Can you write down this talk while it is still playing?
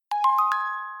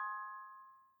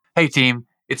Hey team,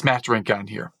 it's Matt Drinkon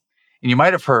here. And you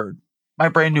might have heard, my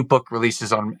brand new book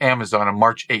releases on Amazon on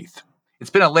March 8th. It's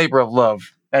been a labor of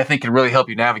love that I think can really help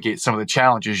you navigate some of the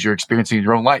challenges you're experiencing in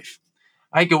your own life.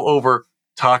 I go over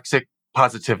toxic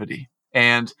positivity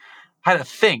and how to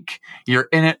think you're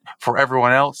in it for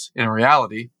everyone else. In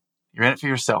reality, you're in it for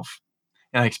yourself.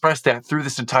 And I express that through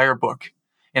this entire book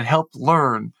and help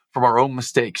learn from our own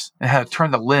mistakes and how to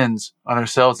turn the lens on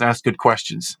ourselves and ask good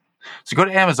questions. So go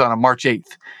to Amazon on March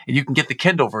 8th and you can get the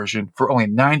Kindle version for only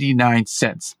 99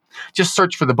 cents. Just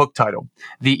search for the book title,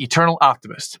 The Eternal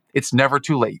Optimist. It's never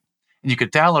too late. And you can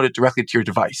download it directly to your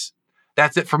device.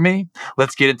 That's it for me.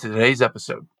 Let's get into today's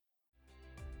episode.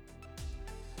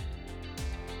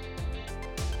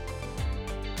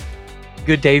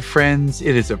 Good day, friends.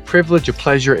 It is a privilege, a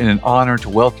pleasure, and an honor to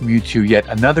welcome you to yet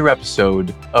another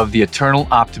episode of the Eternal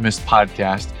Optimist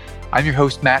podcast. I'm your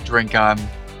host, Matt Drinkon,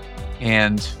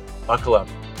 and buckle up.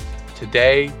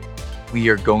 Today, we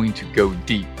are going to go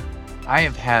deep. I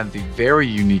have had the very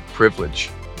unique privilege,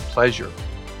 pleasure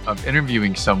of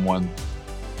interviewing someone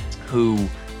who,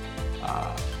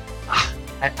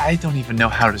 I don't even know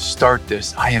how to start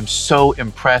this. I am so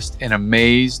impressed and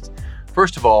amazed.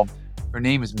 First of all, her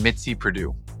name is Mitzi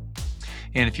Perdue.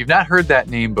 And if you've not heard that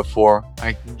name before,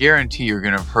 I can guarantee you're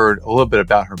going to have heard a little bit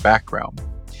about her background.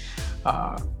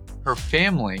 Her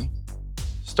family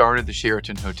started the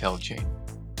Sheraton hotel chain.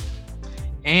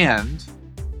 And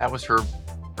that was her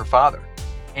father.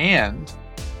 And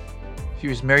she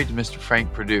was married to Mr.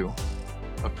 Frank Perdue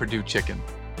of Perdue Chicken.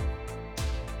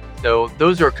 So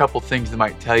those are a couple things that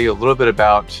might tell you a little bit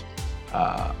about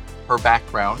her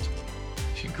background.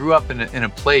 She grew up in a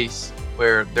place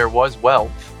where there was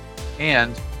wealth,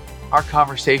 and our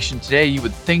conversation today, you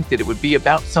would think that it would be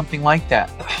about something like that.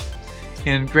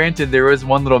 And granted, there was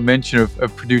one little mention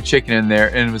of Perdue Chicken in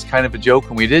there, and it was kind of a joke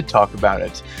when we did talk about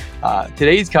it.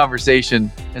 Today's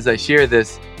conversation, as I share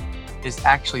this, is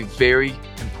actually very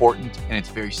important and it's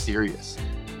very serious.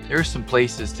 There are some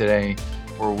places today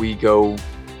where we go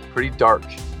pretty dark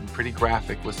and pretty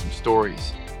graphic with some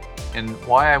stories. And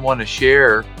why I want to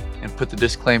share and put the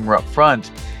disclaimer up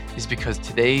front is because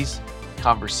today's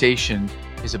conversation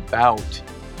is about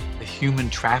the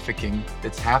human trafficking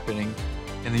that's happening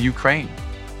in the Ukraine.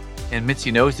 And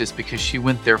Mitzi knows this because she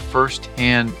went there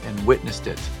firsthand and witnessed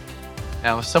it.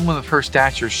 Now, as someone of her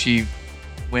stature, she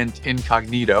went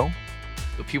incognito,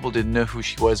 so people didn't know who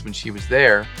she was when she was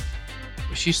there.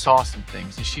 But she saw some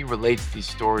things, and she relates these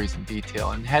stories in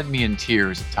detail and had me in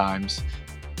tears at times.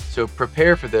 So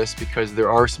prepare for this because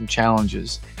there are some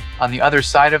challenges. On the other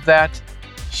side of that,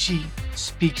 she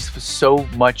speaks with so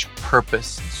much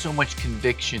purpose, so much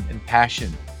conviction and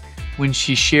passion. When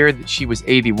she shared that she was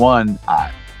 81,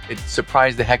 it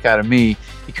surprised the heck out of me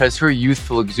because her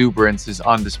youthful exuberance is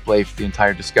on display for the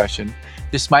entire discussion.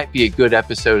 This might be a good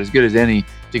episode, as good as any,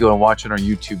 to go and watch on our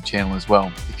YouTube channel as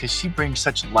well, because she brings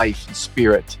such life and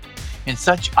spirit and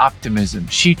such optimism.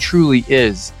 She truly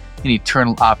is an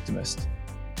eternal optimist.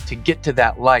 To get to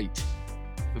that light,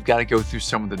 we've got to go through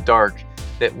some of the dark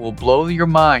that will blow your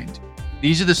mind.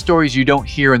 These are the stories you don't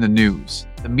hear in the news.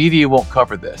 The media won't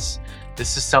cover this.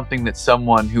 This is something that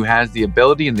someone who has the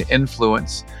ability and the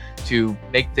influence to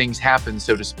make things happen,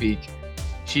 so to speak,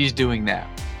 she's doing that.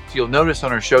 So you'll notice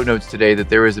on our show notes today that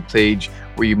there is a page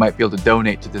where you might be able to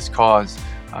donate to this cause.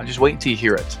 Just wait until you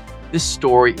hear it. This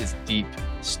story is deep.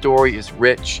 The story is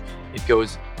rich. It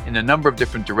goes in a number of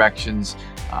different directions.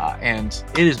 And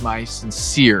it is my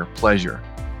sincere pleasure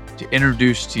to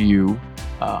introduce to you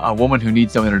a woman who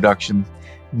needs no introduction,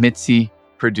 Mitzi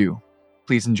Perdue.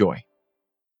 Please enjoy.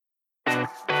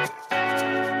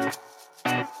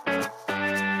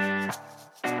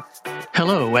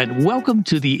 Hello, and welcome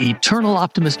to the Eternal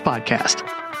Optimist podcast,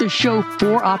 the show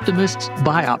for optimists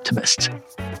by optimists.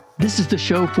 This is the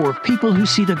show for people who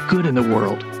see the good in the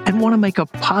world and want to make a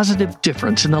positive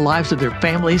difference in the lives of their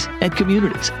families and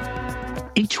communities.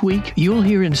 Each week, you'll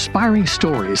hear inspiring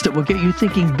stories that will get you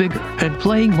thinking bigger and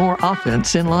playing more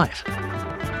offense in life.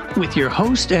 With your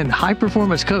host and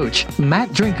high-performance coach, Matt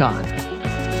Drinkon.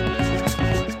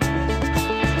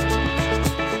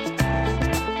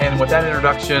 And with that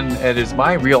introduction, it is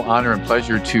my real honor and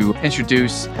pleasure to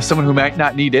introduce someone who might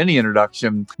not need any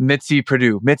introduction, Mitzi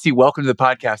Perdue. Mitzi, welcome to the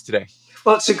podcast today.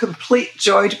 Well, it's a complete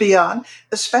joy to be on,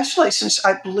 especially since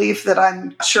I believe that I'm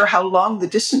not sure how long the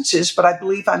distance is, but I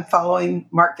believe I'm following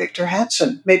Mark Victor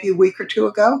Hansen maybe a week or two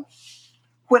ago,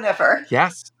 whenever.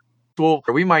 Yes. Well,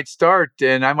 we might start,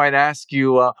 and I might ask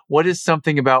you, what is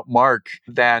something about Mark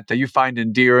that you find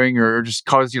endearing or just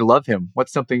causes you to love him?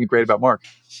 What's something great about Mark?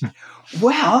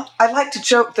 Well, I like to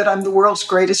joke that I'm the world's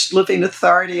greatest living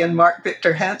authority on Mark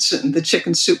Victor Hansen, the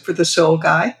chicken soup for the soul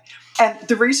guy. And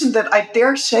the reason that I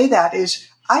dare say that is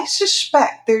I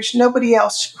suspect there's nobody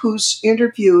else who's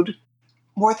interviewed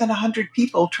more than 100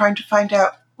 people trying to find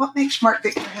out what makes Mark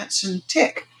Victor Hansen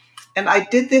tick. And I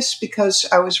did this because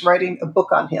I was writing a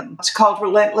book on him. It's called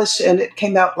Relentless, and it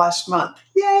came out last month.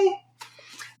 Yay!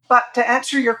 But to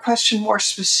answer your question more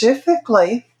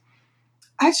specifically,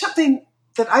 I had something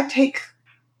that I take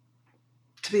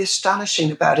to be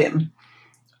astonishing about him.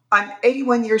 I'm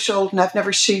 81 years old, and I've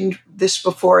never seen this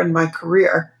before in my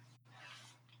career.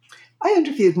 I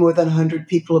interviewed more than 100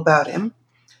 people about him.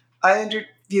 I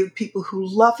interviewed people who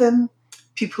love him,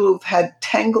 people who've had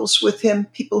tangles with him,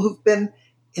 people who've been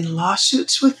in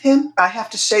lawsuits with him. I have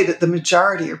to say that the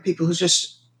majority are people who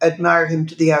just admire him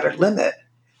to the outer limit.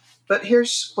 But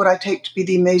here's what I take to be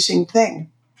the amazing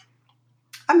thing.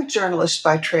 I'm a journalist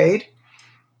by trade.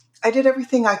 I did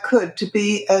everything I could to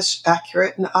be as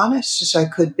accurate and honest as I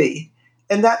could be.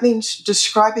 And that means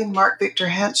describing Mark Victor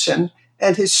Hansen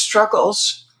and his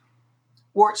struggles,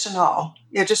 warts and all,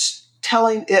 just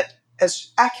telling it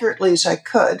as accurately as I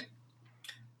could.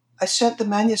 I sent the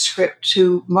manuscript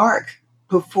to Mark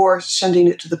before sending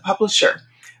it to the publisher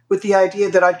with the idea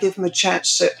that I'd give him a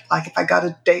chance that, like, if I got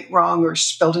a date wrong or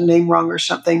spelled a name wrong or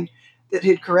something, that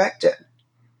he'd correct it.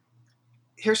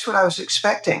 Here's what I was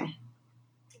expecting.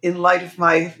 In light of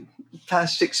my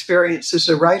past experience as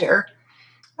a writer,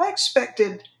 I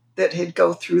expected that he'd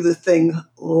go through the thing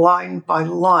line by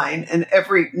line and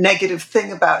every negative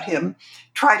thing about him,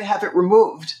 try to have it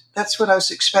removed. That's what I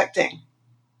was expecting.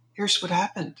 Here's what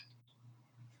happened.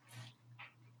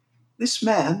 This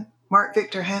man, Mark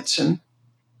Victor Hansen,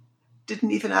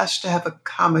 didn't even ask to have a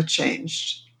comma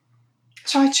changed.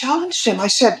 So I challenged him. I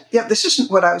said, this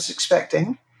isn't what I was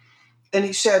expecting. And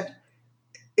he said,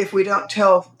 if we don't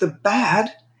tell the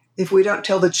bad, if we don't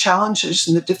tell the challenges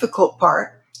and the difficult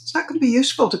part, it's not going to be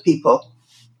useful to people.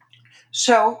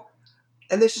 So,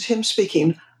 and this is him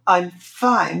speaking, I'm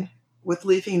fine with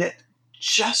leaving it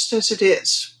just as it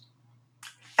is.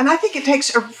 And I think it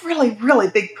takes a really, really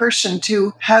big person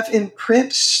to have in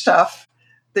print stuff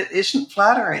that isn't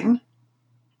flattering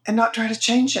and not try to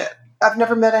change it. I've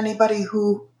never met anybody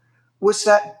who was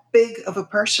that big of a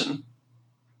person.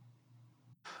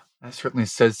 That certainly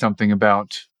says something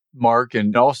about Mark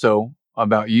and also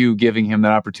about you giving him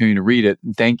that opportunity to read it.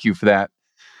 And thank you for that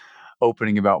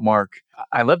opening about Mark.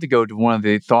 I'd love to go to one of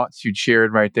the thoughts you'd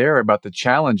shared right there about the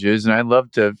challenges. And I'd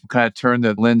love to kind of turn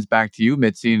the lens back to you,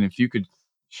 Mitzi. And if you could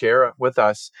share with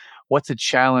us, what's a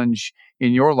challenge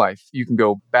in your life? You can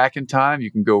go back in time,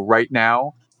 you can go right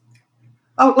now.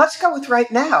 Oh, let's go with right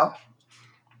now.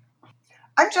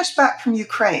 I'm just back from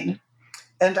Ukraine,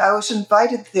 and I was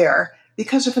invited there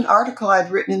because of an article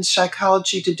I'd written in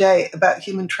Psychology Today about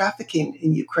human trafficking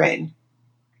in Ukraine.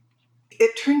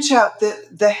 It turns out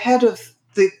that the head of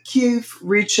the Kyiv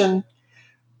region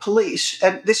police,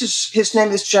 and his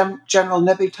name is General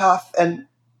Nebitov, and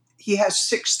he has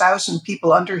 6,000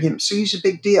 people under him, so he's a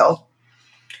big deal.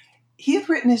 He had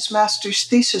written his master's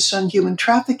thesis on human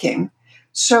trafficking.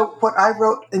 So what I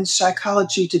wrote in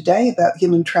Psychology Today about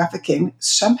human trafficking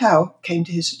somehow came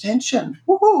to his attention.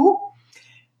 Woohoo!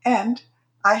 And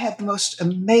I had the most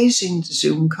amazing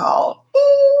Zoom call.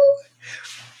 Ooh.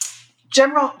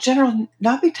 General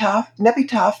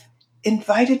Nebitov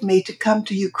invited me to come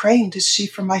to Ukraine to see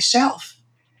for myself.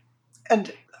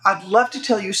 And I'd love to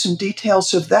tell you some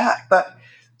details of that, but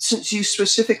since you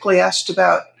specifically asked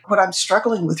about what I'm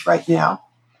struggling with right now,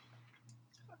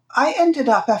 I ended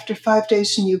up, after 5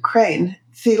 days in Ukraine,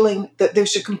 feeling that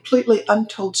there's a completely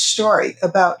untold story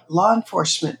about law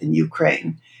enforcement in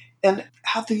Ukraine and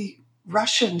how the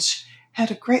Russians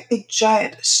had a great big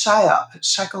giant PSYOP,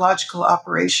 psychological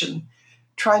operation,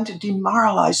 trying to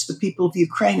demoralize the people of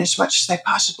Ukraine as much as they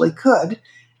possibly could.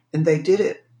 And they did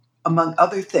it, among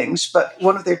other things, but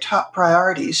one of their top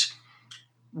priorities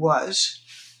was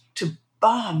to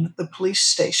bomb the police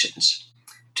stations,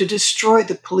 to destroy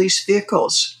the police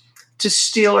vehicles, to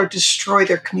steal or destroy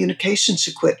their communications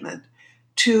equipment,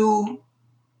 to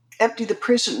empty the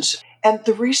prisons. And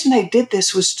the reason they did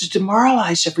this was to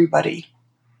demoralize everybody.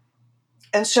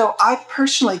 And so I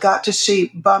personally got to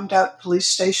see bombed out police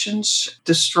stations,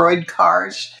 destroyed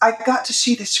cars. I got to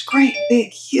see this great,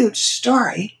 big, huge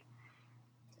story.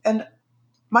 And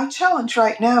my challenge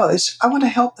right now is I want to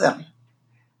help them.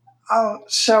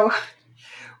 So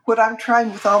what I'm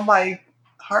trying with all my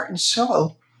heart and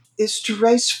soul is to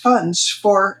raise funds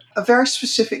for a very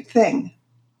specific thing.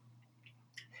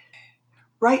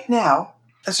 Right now,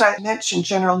 as I mentioned,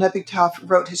 General Nebitov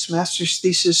wrote his master's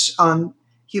thesis on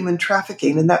human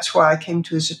trafficking, and that's why I came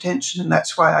to his attention, and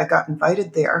that's why I got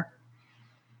invited there.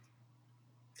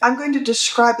 I'm going to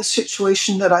describe a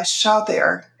situation that I saw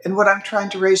there and what I'm trying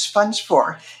to raise funds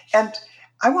for. And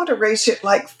I want to raise it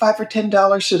like $5 or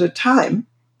 $10 at a time.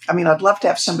 I mean, I'd love to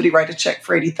have somebody write a check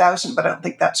for $80,000, but I don't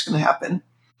think that's going to happen.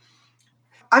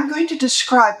 I'm going to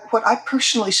describe what I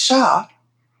personally saw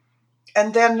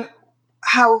and then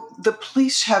how the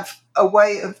police have a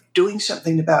way of doing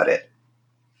something about it.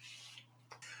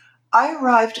 I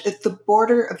arrived at the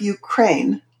border of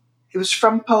Ukraine. It was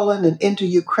from Poland and into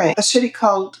Ukraine, a city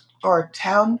called, or a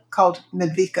town called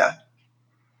Medvika.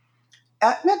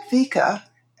 At Medvika,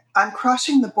 I'm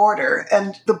crossing the border,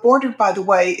 and the border, by the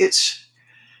way, it's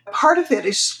part of it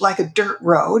is like a dirt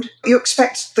road. You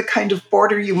expect the kind of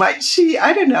border you might see,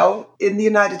 I don't know, in the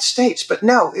United States, but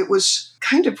no, it was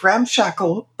kind of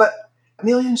ramshackle, but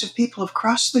millions of people have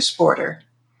crossed this border.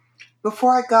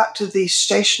 Before I got to the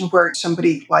station where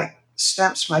somebody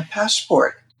stamps my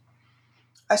passport,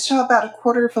 I saw about a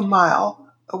quarter of a mile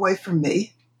away from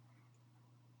me,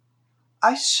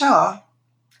 I saw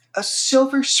a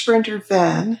silver Sprinter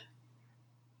van,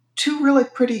 two really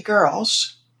pretty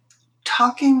girls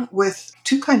talking with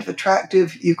two kind of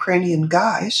attractive Ukrainian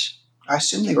guys. I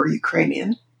assume they were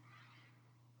Ukrainian.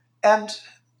 And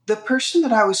the person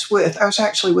that I was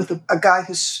actually with a guy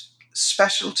whose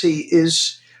specialty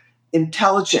is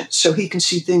intelligence, so he can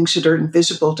see things that are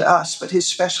invisible to us, but his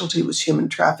specialty was human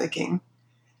trafficking.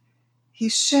 He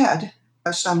said,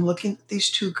 as I'm looking at these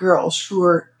two girls who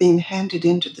are being handed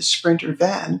into the Sprinter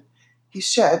van, he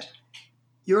said,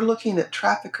 "You're looking at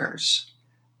traffickers.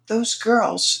 Those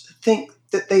girls think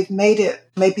that they've made it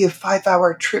maybe a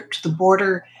 5-hour trip to the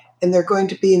border and they're going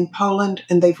to be in Poland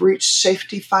and they've reached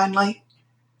safety finally.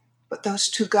 But those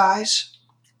two guys,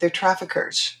 they're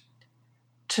traffickers.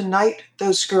 Tonight,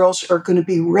 those girls are going to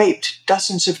be raped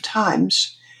dozens of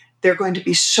times. They're going to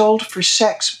be sold for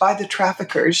sex by the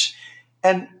traffickers,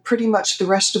 and pretty much the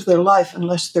rest of their life,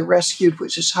 unless they're rescued,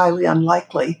 which is highly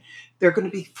unlikely, they're going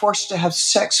to be forced to have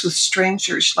sex with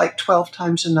strangers like 12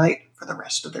 times a night for the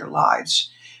rest of their lives.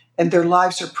 And their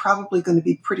lives are probably going to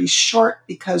be pretty short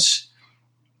because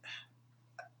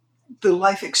the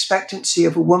life expectancy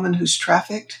of a woman who's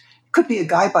trafficked, could be a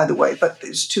guy, by the way, but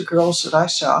there's two girls that I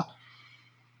saw,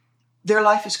 their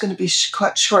life is going to be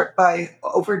cut short by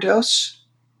overdose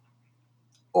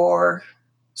or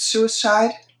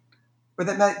suicide, or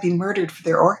they might be murdered for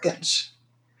their organs.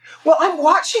 Well, I'm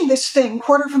watching this thing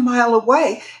quarter of a mile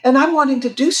away, and I'm wanting to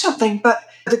do something, but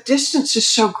the distance is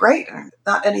so great,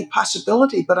 not any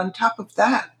possibility. But on top of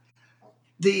that,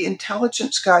 the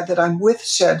intelligence guy that I'm with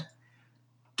said,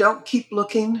 "Don't keep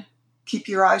looking, keep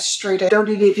your eyes straight, don't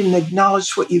even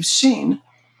acknowledge what you've seen,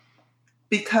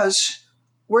 because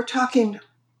we're talking,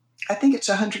 I think it's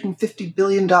a $150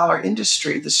 billion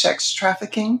industry, the sex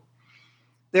trafficking.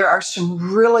 There are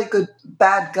some really good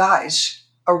bad guys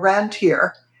around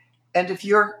here, and if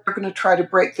you're going to try to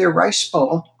break their rice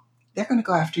bowl, they're going to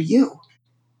go after you.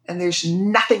 And there's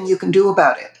nothing you can do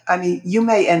about it. I mean, you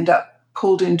may end up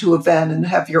pulled into a van and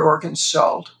have your organs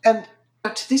sold." And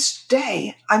to this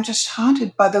day, I'm just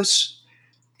haunted by those,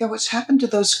 what's happened to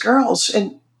those girls.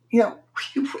 And, you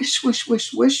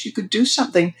wish you could do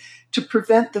something to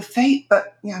prevent the fate,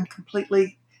 but I'm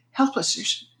completely helpless.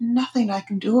 There's nothing I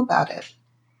can do about it.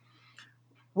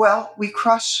 Well, we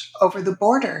cross over the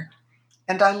border,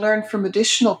 and I learned from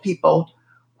additional people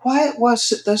why it was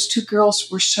that those two girls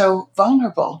were so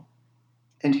vulnerable.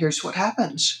 And here's what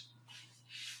happens.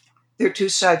 There are two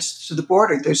sides to the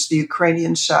border. There's the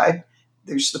Ukrainian side,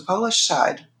 there's the Polish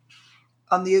side.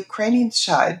 On the Ukrainian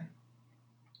side,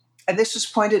 and this was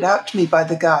pointed out to me by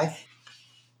the guy,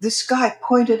 this guy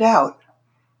pointed out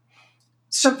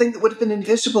something that would have been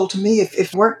invisible to me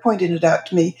if weren't pointing it out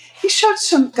to me. He showed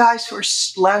some guys who were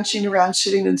lounging around,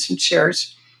 sitting in some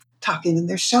chairs, talking in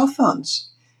their cell phones.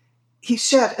 He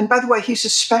said, and by the way, he's a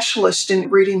specialist in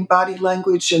reading body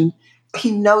language and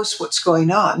he knows what's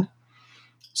going on.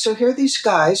 So here are these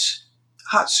guys,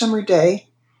 hot summer day,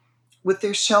 with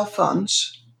their cell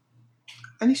phones.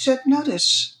 And he said,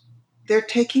 notice, they're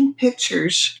taking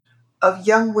pictures of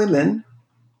young women,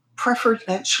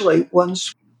 preferentially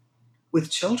ones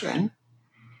with children,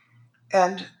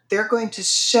 and they're going to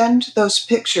send those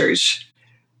pictures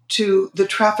to the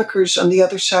traffickers on the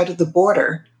other side of the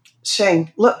border,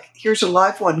 saying, look, here's a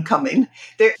live one coming.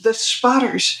 The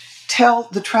spotters tell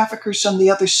the traffickers on the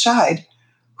other side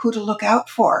who to look out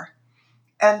for.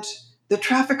 And the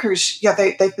traffickers,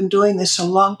 they've been doing this a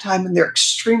long time, and they're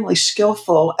extremely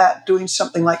skillful at doing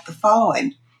something like the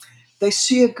following. They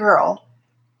see a girl,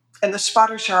 And the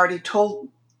spotters already told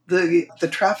the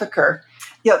trafficker,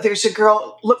 yeah, there's a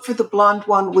girl, look for the blonde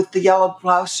one with the yellow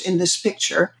blouse in this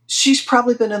picture. She's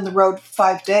probably been on the road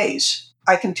 5 days.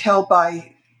 I can tell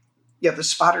by, yeah, the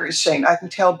spotter is saying, I can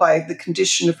tell by the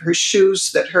condition of her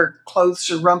shoes that her clothes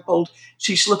are rumpled.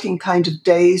 She's looking kind of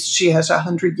dazed. She has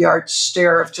 100-yard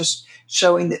stare of just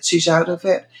showing that she's out of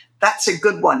it. That's a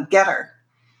good one. Get her.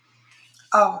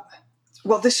 Oh,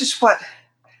 well, this is what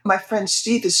my friend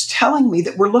Steve is telling me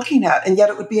that we're looking at, and yet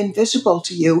it would be invisible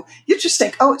to you. You just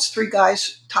think, oh, it's 3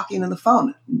 guys talking on the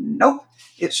phone. Nope,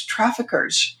 it's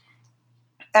traffickers.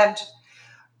 And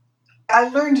I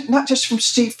learned not just from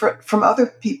Steve, from other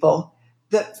people,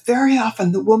 that very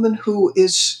often the woman who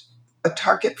is a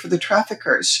target for the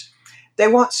traffickers, they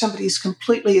want somebody who's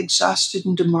completely exhausted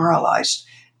and demoralized.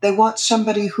 They want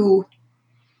somebody who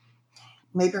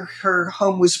maybe her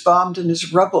home was bombed and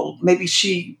is rubble. Maybe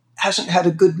she hasn't had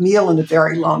a good meal in a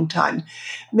very long time.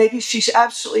 Maybe she's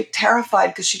absolutely terrified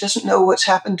because she doesn't know what's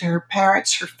happened to her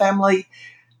parents, her family,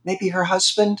 maybe her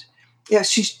husband. Yeah,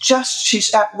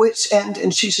 she's at wit's end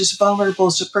and she's as vulnerable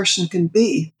as a person can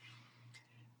be.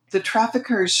 The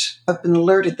traffickers have been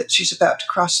alerted that she's about to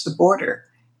cross the border,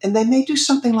 and they may do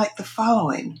something like the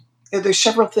following. There's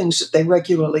several things that they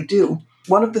regularly do.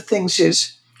 One of the things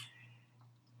is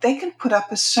they can put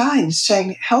up a sign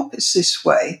saying, help is this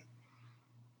way,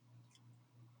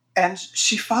 and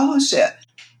she follows it.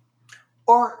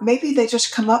 Or maybe they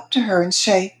just come up to her and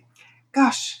say,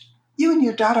 gosh, you and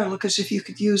your daughter look as if you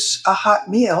could use a hot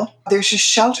meal. There's a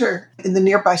shelter in the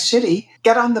nearby city.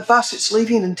 Get on the bus. It's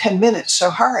leaving in 10 minutes, so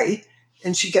hurry.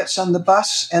 And she gets on the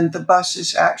bus, and the bus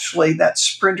is actually that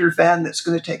Sprinter van that's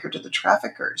going to take her to the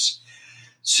traffickers.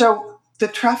 So the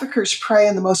traffickers prey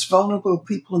on the most vulnerable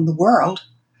people in the world.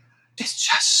 It's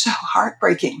just so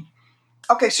heartbreaking.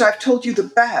 Okay, so I've told you the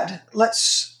bad.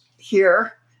 Let's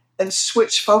hear and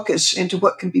switch focus into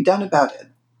what can be done about it.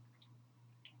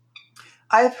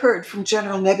 I have heard from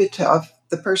General Nebitov,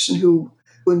 the person who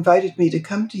invited me to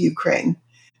come to Ukraine.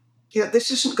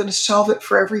 This isn't going to solve it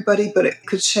for everybody, but it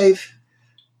could save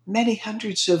many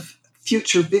hundreds of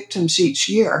future victims each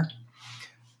year.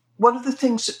 One of the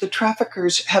things that the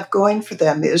traffickers have going for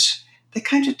them is they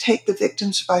kind of take the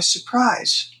victims by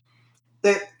surprise.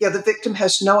 The victim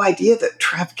has no idea that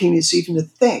trafficking is even a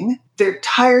thing. They're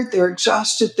tired, they're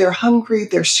exhausted, they're hungry,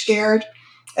 they're scared.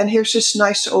 And here's this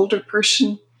nice older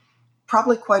person,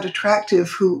 probably quite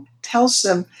attractive, who tells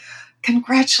them,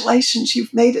 congratulations,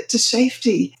 you've made it to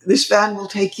safety. This van will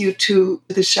take you to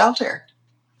the shelter.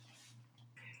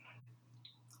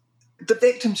 The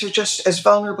victims are just as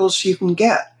vulnerable as you can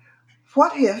get.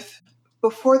 What if,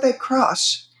 before they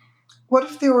cross, what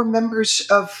if there were members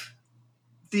of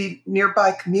the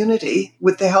nearby community,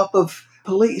 with the help of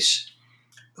police,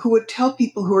 who would tell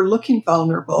people who are looking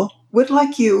vulnerable, we'd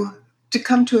like you to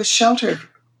come to a shelter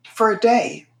for a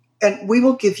day, and we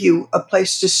will give you a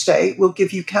place to stay. We'll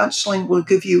give you counseling. We'll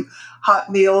give you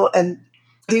hot meal. And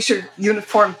these are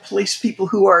uniformed police people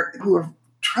who are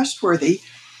trustworthy.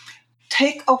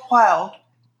 Take a while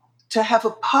to have a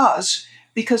pause,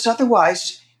 because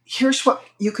otherwise, here's what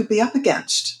you could be up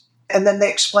against. And then they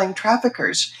explain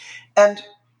traffickers. And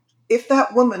if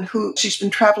that woman she's been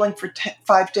traveling for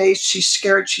 5 days, she's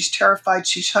scared, she's terrified,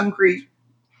 she's hungry,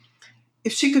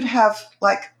 if she could have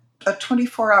like a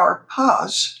 24-hour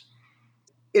pause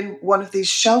in one of these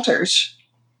shelters,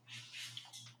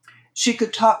 she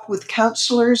could talk with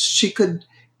counselors, she could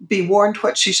be warned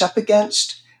what she's up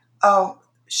against.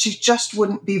 She just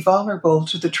wouldn't be vulnerable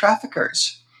to the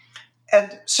traffickers.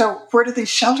 And so where do these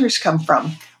shelters come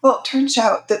from? Well, it turns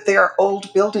out that they are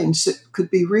old buildings that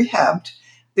could be rehabbed.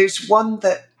 There's the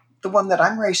one that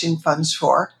I'm raising funds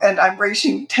for, and I'm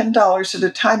raising $10 at a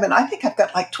time, and I think I've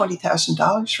got like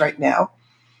 $20,000 right now.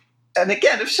 And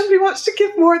again, if somebody wants to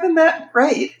give more than that,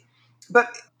 great.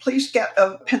 But please get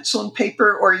a pencil and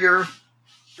paper or your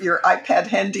iPad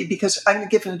handy, because I'm going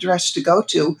to give an address to go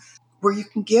to where you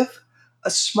can give a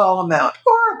small amount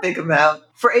or a big amount.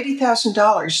 For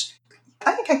 $80,000,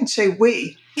 I think I can say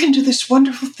we can do this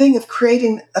wonderful thing of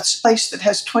creating a place that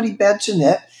has 20 beds in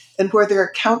it, and where there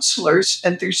are counselors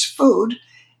and there's food,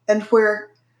 and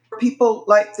where people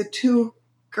like the 2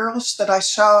 girls that I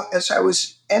saw as I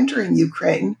was entering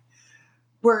Ukraine,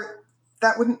 where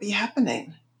that wouldn't be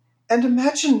happening. And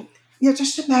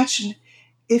just imagine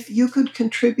if you could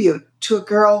contribute to a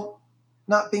girl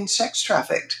not being sex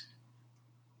trafficked.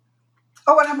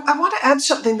 Oh, and I want to add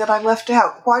something that I left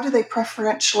out. Why do they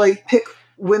preferentially pick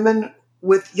women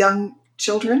with young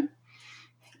children?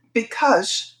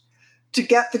 Because to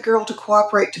get the girl to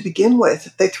cooperate to begin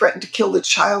with, they threaten to kill the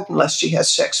child unless she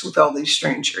has sex with all these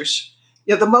strangers.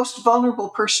 The most vulnerable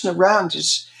person around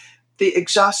is the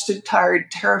exhausted, tired,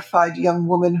 terrified young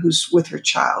woman who's with her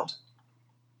child.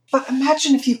 But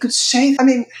imagine if you could save.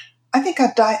 I think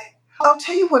I'd die. I'll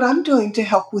tell you what I'm doing to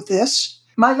help with this.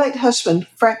 My late husband,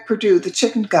 Frank Perdue, the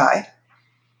chicken guy,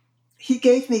 he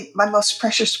gave me my most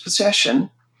precious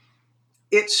possession.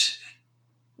 It's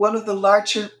one of the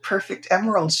larger perfect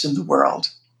emeralds in the world.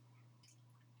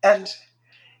 And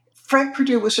Frank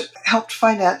Perdue helped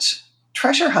finance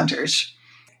treasure hunters.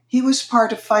 He was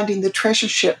part of finding the treasure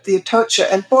ship, the Atocha.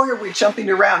 And boy, are we jumping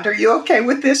around. Are you okay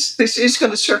with this? This is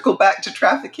going to circle back to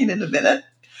trafficking in a minute.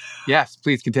 Yes,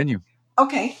 please continue.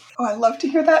 Okay. Oh, I love to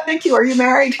hear that. Thank you. Are you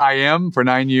married? I am for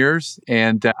 9 years.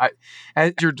 And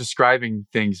as you're describing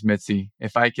things, Mitzi,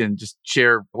 if I can just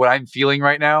share what I'm feeling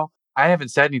right now, I haven't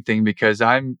said anything because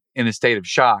I'm in a state of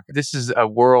shock. This is a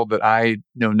world that I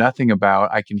know nothing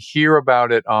about. I can hear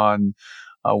about it on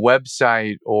a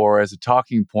website or as a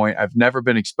talking point. I've never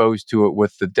been exposed to it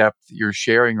with the depth that you're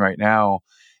sharing right now.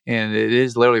 And it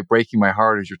is literally breaking my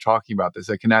heart as you're talking about this.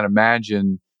 I cannot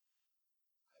imagine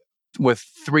with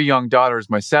 3 young daughters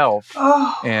myself,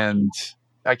 and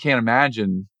I can't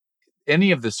imagine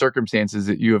any of the circumstances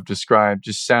that you have described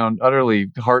just sound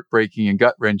utterly heartbreaking and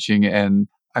gut-wrenching. And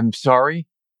I'm sorry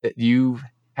that you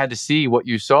had to see what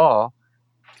you saw.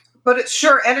 But it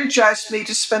sure energized me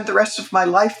to spend the rest of my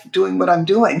life doing what I'm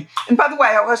doing. And by the way,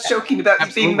 I was joking about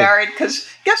you being married because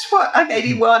guess what? I'm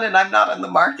 81 and I'm not on the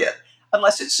market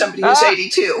unless it's somebody who's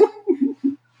 82.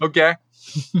 Okay.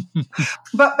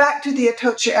 But back to the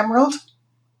Atocha Emerald.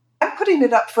 I'm putting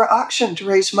it up for auction to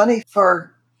raise money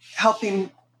for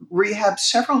helping rehab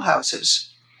several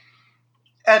houses.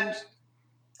 And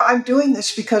I'm doing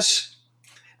this because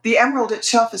the emerald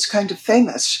itself is kind of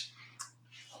famous.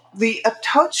 The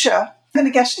Atocha, I'm going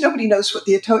to guess nobody knows what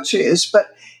the Atocha is, but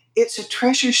it's a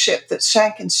treasure ship that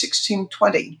sank in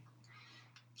 1620.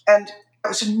 And it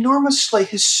was enormously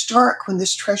historic when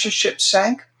this treasure ship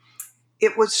sank.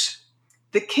 It was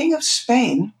the King of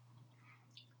Spain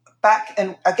back,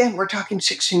 and again, we're talking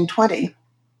 1620.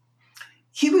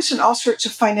 He was in all sorts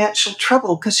of financial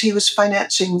trouble because he was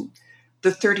financing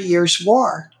the 30 Years'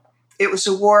 War. It was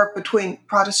a war between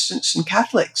Protestants and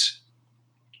Catholics.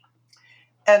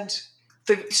 And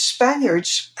the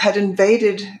Spaniards had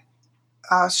invaded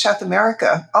South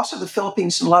America, also the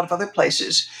Philippines and a lot of other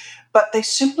places, but they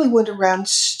simply went around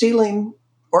stealing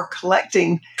or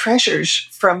collecting treasures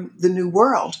from the New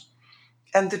World.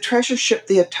 And the treasure ship,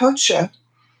 the Atocha,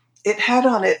 it had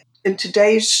on it, in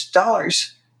today's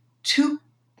dollars, $2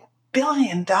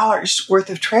 billion worth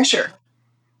of treasure.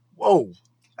 Whoa.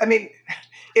 I mean,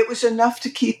 it was enough to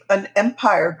keep an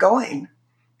empire going.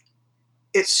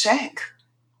 It sank.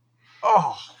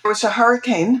 Oh. There was a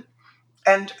hurricane,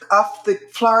 and off the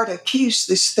Florida Keys,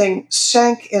 this thing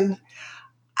sank in,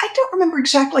 I don't remember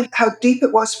exactly how deep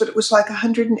it was, but it was like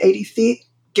 180 feet,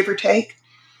 give or take.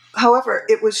 However,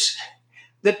 it was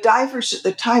the divers at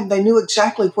the time, they knew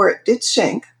exactly where it did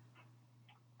sink.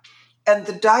 And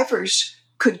the divers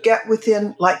could get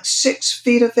within like 6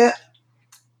 feet of it,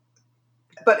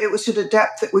 but it was at a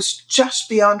depth that was just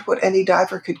beyond what any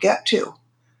diver could get to.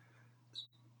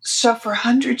 So for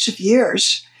hundreds of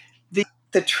years,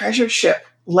 the treasure ship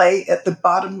lay at the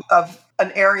bottom of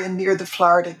an area near the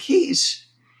Florida Keys.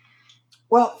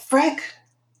 Well,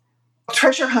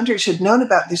 treasure hunters had known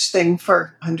about this thing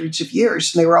for hundreds of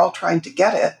years, and they were all trying to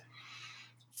get it.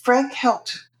 Frank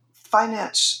helped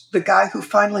finance the guy who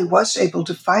finally was able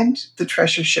to find the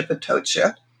treasure ship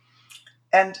Atocha.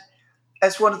 And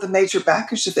as one of the major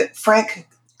backers of it, Frank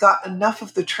got enough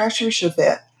of the treasures of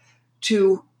it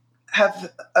to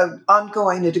have an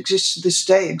ongoing, it exists to this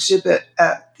day, exhibit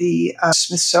at the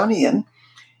Smithsonian.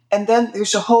 And then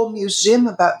there's a whole museum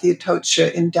about the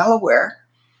Atocha in Delaware.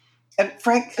 And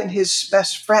Frank and his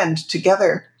best friend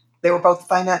together, they were both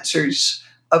financiers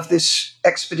of this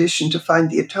expedition to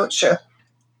find the Atocha.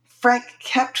 Frank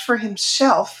kept for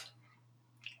himself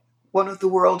one of the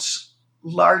world's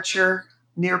larger,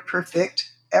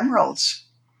 near-perfect emeralds.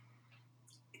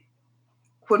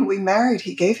 When we married,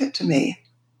 he gave it to me.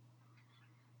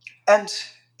 And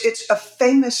it's a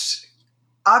famous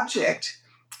object.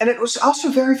 And it was also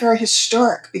very, very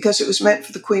historic because it was meant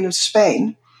for the Queen of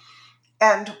Spain.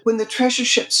 And when the treasure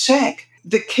ship sank,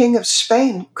 the King of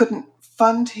Spain couldn't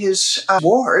fund his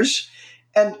wars.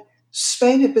 And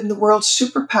Spain had been the world's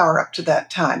superpower up to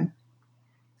that time.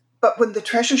 But when the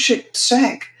treasure ship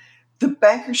sank, the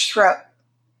bankers throughout,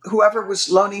 whoever was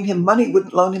loaning him money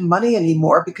wouldn't loan him money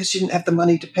anymore because he didn't have the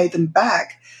money to pay them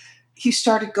back. He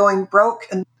started going broke,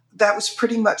 and that was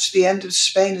pretty much the end of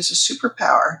Spain as a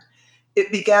superpower.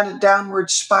 It began a downward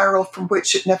spiral from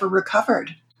which it never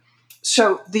recovered.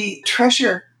 So the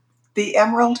treasure, the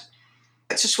emerald,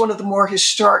 It's just one of the more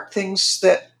historic things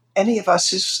that any of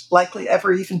us is likely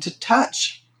ever even to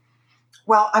touch.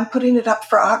 Well, I'm putting it up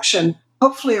for auction,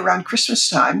 hopefully around Christmas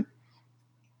time.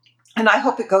 And I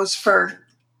hope it goes for,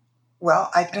 well,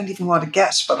 I don't even want to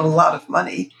guess, but a lot of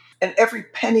money. And every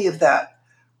penny of that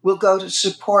will go to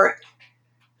support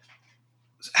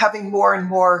having more and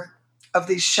more of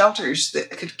these shelters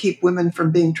that could keep women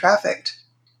from being trafficked.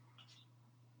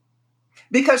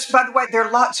 Because, by the way, there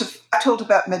are lots of, I told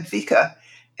about Medvika,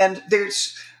 and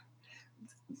there's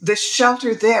this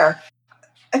shelter there.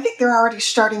 I think they're already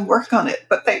starting work on it,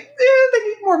 but they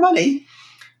need more money.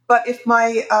 But if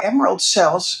my emerald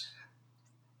sells,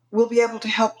 we'll be able to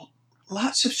help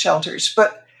lots of shelters.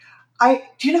 But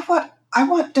do you know what? I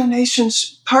want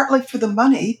donations partly for the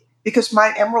money, because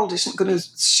my emerald isn't going to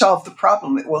solve the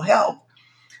problem. It will help.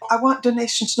 I want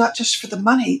donations not just for the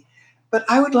money, but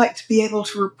I would like to be able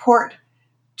to report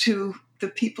to the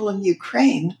people in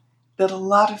Ukraine that a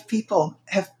lot of people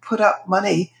have put up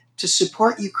money to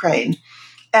support Ukraine.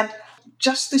 And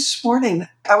just this morning,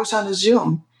 I was on a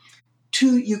Zoom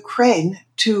to Ukraine,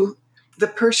 to the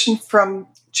person from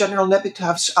General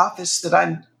Nebitov's office that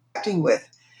I'm acting with.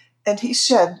 And he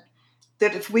said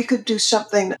that if we could do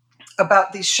something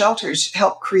about these shelters,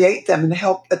 help create them and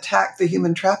help attack the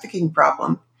human trafficking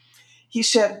problem, he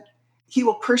said he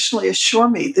will personally assure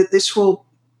me that this will,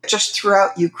 just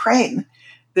throughout Ukraine,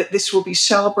 that this will be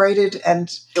celebrated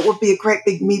and it will be a great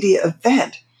big media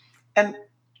event. And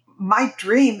my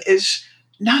dream is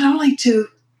not only to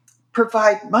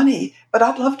provide money, but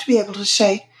I'd love to be able to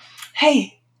say,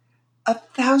 hey,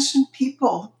 1,000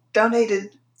 people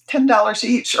donated $10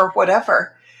 each or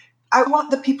whatever. I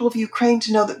want the people of Ukraine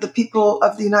to know that the people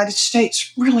of the United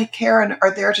States really care and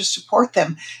are there to support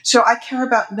them. So I care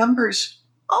about numbers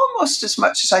almost as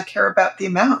much as I care about the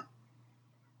amount.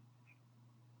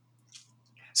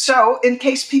 So in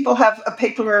case people have a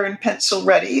paper and pencil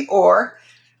ready or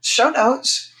show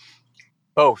notes.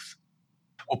 Both.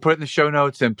 We'll put it in the show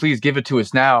notes, and please give it to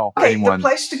us now. Okay, Anyone. the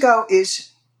place to go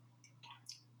is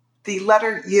the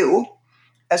letter U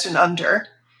as an under,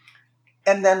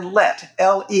 and then let,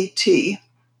 L-E-T.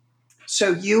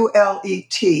 So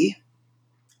ULET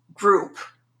group.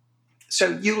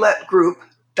 So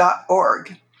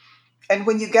uletgroup.org. And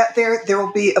when you get there, there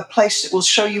will be a place that will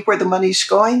show you where the money's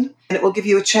going, and it will give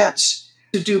you a chance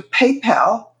to do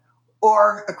PayPal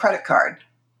or a credit card.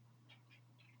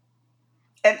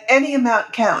 And any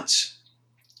amount counts.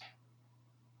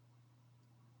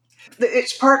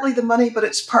 It's partly the money, but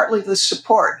it's partly the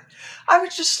support. I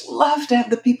would just love to have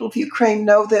the people of Ukraine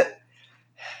know that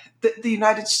the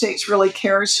United States really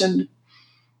cares and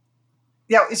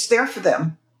it's there for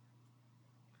them.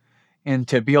 And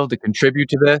to be able to contribute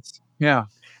to this, yeah.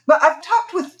 But I've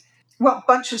talked with,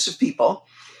 bunches of people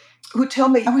who tell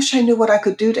me, I wish I knew what I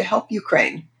could do to help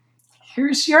Ukraine.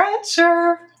 Here's your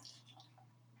answer.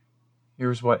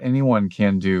 Here's what anyone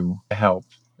can do to help.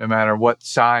 No matter what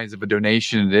size of a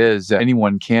donation it is,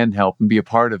 anyone can help and be a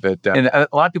part of it. And a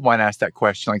lot of people might ask that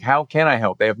question, like, how can I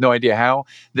help? They have no idea how.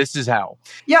 This is how.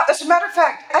 Yeah, as a matter of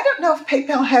fact, I don't know if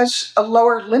PayPal has a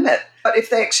lower limit, but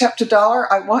if they accept $1,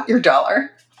 I want your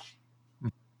dollar.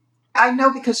 I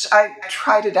know because I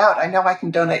tried it out. I know I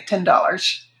can donate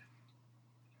 $10.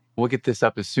 We'll get this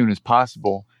up as soon as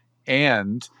possible.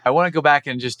 And I want to go back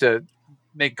and just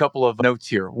make a couple of notes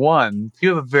here. One, you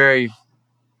have a very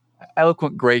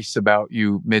eloquent grace about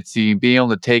you, Mitzi, being able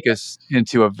to take us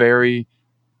into a very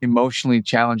emotionally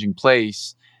challenging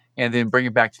place and then bring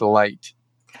it back to the light.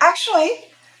 Actually,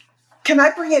 can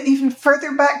I bring it even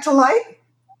further back to light?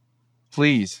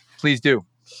 Please do.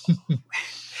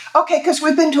 Okay, because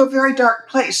we've been to a very dark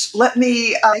place. Let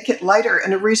me make it lighter,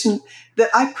 and a reason that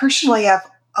I personally have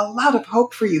a lot of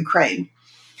hope for Ukraine.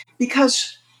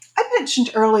 Because I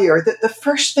mentioned earlier that the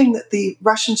first thing that the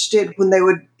Russians did when they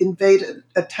would invade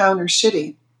a town or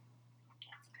city,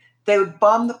 they would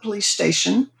bomb the police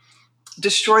station,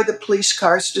 destroy the police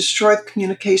cars, destroy the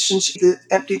communications,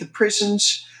 empty the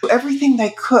prisons, do everything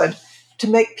they could to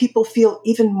make people feel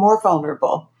even more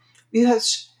vulnerable.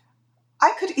 Because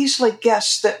I could easily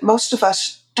guess that most of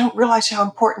us don't realize how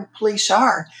important police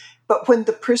are. But when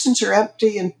the prisons are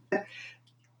empty and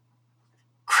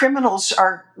criminals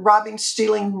are robbing,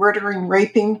 stealing, murdering,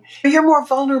 raping, you're more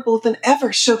vulnerable than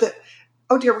ever. So that,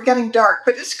 oh dear, we're getting dark,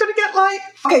 but it's going to get light.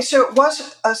 Okay, so it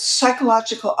was a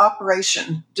psychological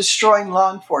operation destroying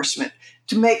law enforcement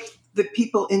to make the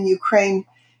people in Ukraine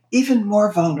even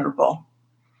more vulnerable.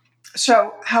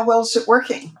 So how well is it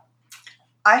working?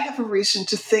 I have a reason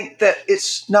to think that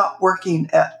it's not working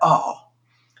at all.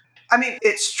 I mean,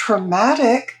 it's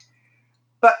traumatic,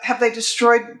 but have they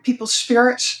destroyed people's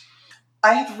spirits?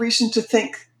 I have a reason to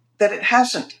think that it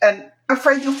hasn't. And I'm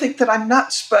afraid you'll think that I'm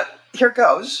nuts, but here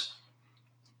goes.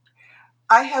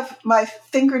 I have my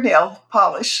fingernail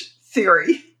polish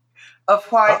theory of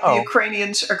why the Uh-oh.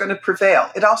 Ukrainians are going to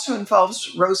prevail. It also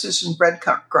involves roses and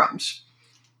breadcrumbs.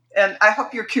 And I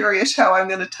hope you're curious how I'm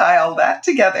going to tie all that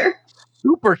together.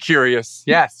 Super curious.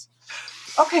 Yes.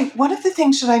 Okay, one of the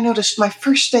things that I noticed my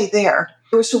first day there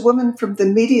was a woman from the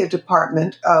media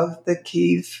department of the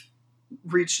Kyiv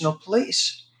Regional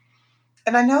Police.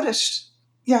 And I noticed,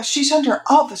 yeah, she's under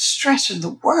all the stress in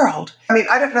the world. I mean,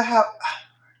 I don't know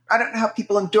how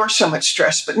people endure so much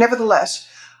stress, but nevertheless,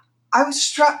 I was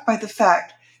struck by the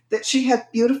fact that she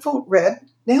had beautiful red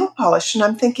nail polish. And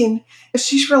I'm thinking,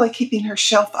 she's really keeping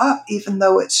herself up, even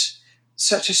though it's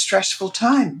such a stressful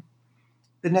time.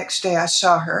 The next day I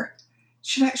saw her,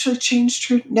 she'd actually changed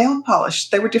her nail polish.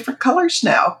 They were different colors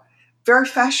now. Very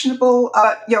fashionable.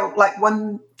 Like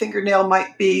one fingernail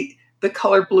might be the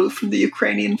color blue from the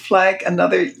Ukrainian flag,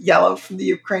 another yellow from the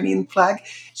Ukrainian flag.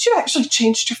 She'd actually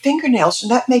changed her fingernails,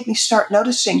 and that made me start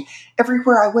noticing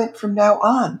everywhere I went from now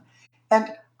on.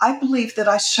 And I believe that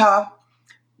I saw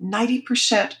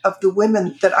 90% of the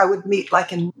women that I would meet,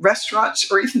 like in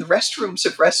restaurants or even the restrooms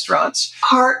of restaurants,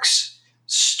 parks,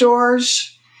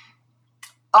 stores,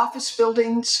 office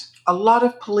buildings, a lot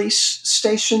of police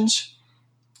stations.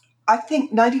 I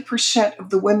think 90% of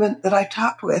the women that I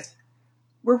talked with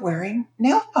were wearing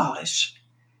nail polish.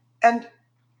 And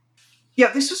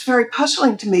yeah, this was very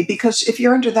puzzling to me, because if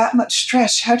you're under that much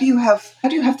stress, how do you have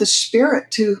the spirit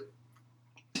to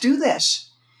do this?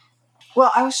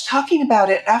 Well, I was talking about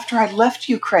it after I left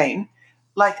Ukraine.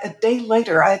 Like a day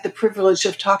later, I had the privilege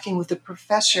of talking with a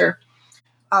professor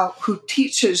who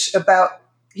teaches about,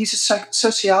 he's a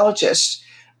sociologist,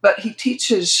 but he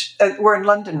teaches, we're in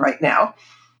London right now,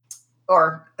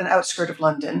 or an outskirt of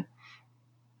London.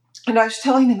 And I was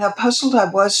telling him how puzzled I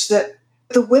was that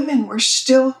the women were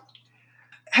still,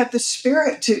 had the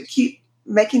spirit to keep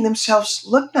making themselves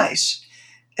look nice.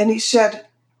 And he said,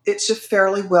 it's a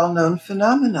fairly well-known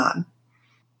phenomenon.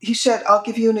 He said, I'll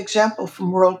give you an example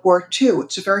from World War II.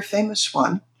 It's a very famous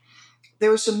one.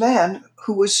 There was a man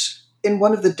who was in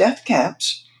one of the death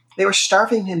camps. They were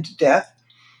starving him to death.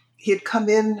 He had come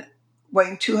in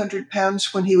weighing 200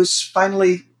 pounds. When he was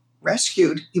finally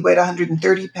rescued, he weighed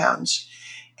 130 pounds.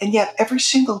 And yet every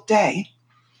single day,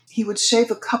 he would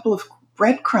save a couple of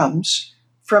breadcrumbs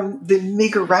from the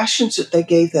meager rations that they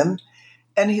gave them,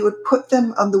 and he would put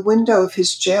them on the window of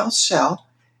his jail cell,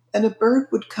 and a bird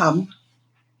would come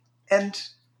and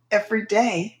every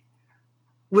day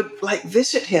would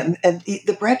visit him and eat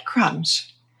the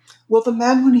breadcrumbs. Well, the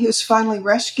man, when he was finally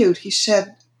rescued, he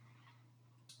said,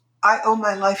 I owe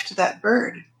my life to that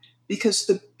bird, because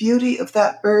the beauty of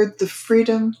that bird, the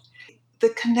freedom, the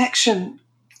connection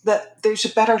that there's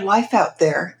a better life out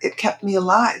there, it kept me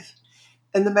alive.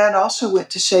 And the man also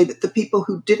went to say that the people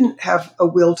who didn't have a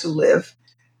will to live,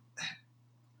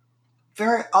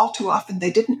 all too often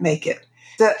they didn't make it.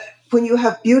 That when you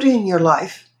have beauty in your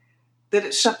life, that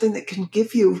it's something that can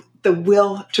give you the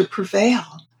will to prevail.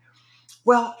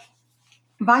 Well,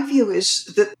 my view is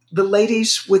that the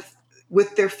ladies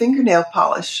with their fingernail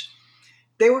polish,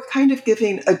 they were kind of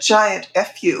giving a giant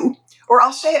FU, or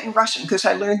I'll say it in Russian because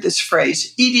I learned this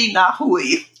phrase, idi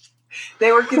nahui.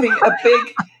 They were giving a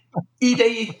big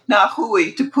idi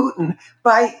nahui to Putin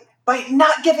by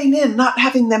not giving in,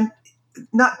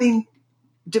 not being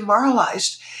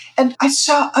demoralized. And I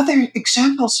saw other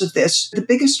examples of this. The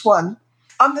biggest one,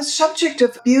 on the subject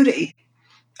of beauty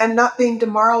and not being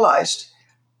demoralized,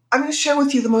 I'm going to share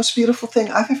with you the most beautiful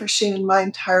thing I've ever seen in my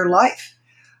entire life.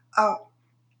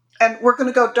 And we're going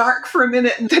to go dark for a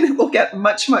minute, and then it will get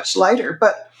much, much lighter.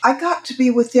 But I got to be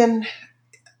within,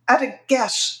 at a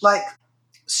guess, like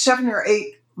 7 or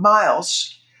 8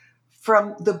 miles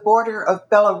from the border of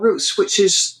Belarus, which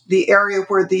is the area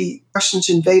where the Russians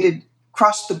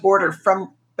crossed the border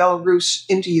from Belarus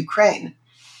into Ukraine.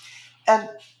 And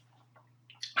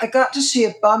I got to see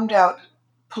a bombed out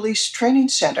police training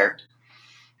center.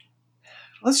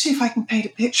 Let's see if I can paint a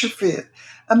picture for you.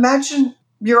 Imagine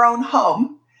your own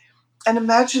home, and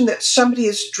imagine that somebody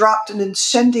has dropped an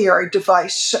incendiary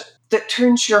device that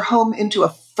turns your home into a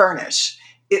furnace.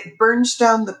 It burns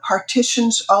down the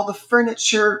partitions, all the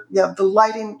furniture, the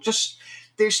lighting,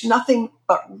 there's nothing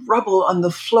but rubble on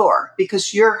the floor,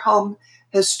 because your home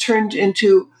has turned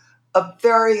into a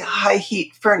very high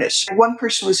heat furnace. One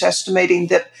person was estimating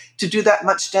that to do that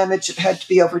much damage, it had to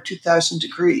be over 2,000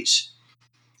 degrees.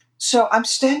 So I'm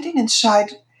standing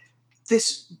inside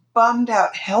this bombed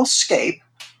out hellscape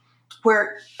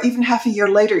where even half a year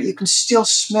later, you can still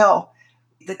smell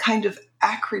the kind of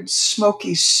acrid,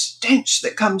 smoky stench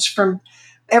that comes from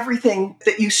Everything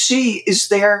that you see is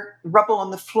there, rubble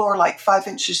on the floor like 5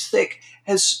 inches thick,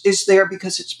 is there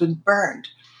because it's been burned.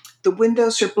 The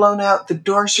windows are blown out, the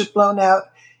doors are blown out.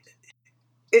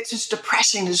 It's as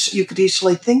depressing as you could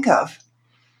easily think of.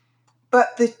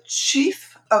 But the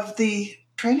chief of the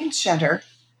training center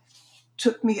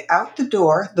took me out the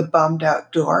door, the bombed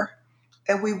out door,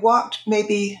 and we walked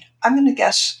maybe, I'm going to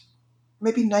guess,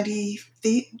 maybe 90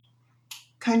 feet,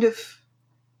 kind of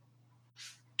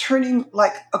turning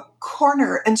like a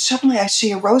corner, and suddenly I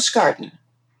see a rose garden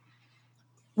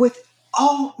with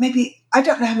maybe, I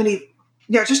don't know how many,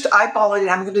 just eyeballing it,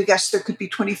 I'm going to guess there could be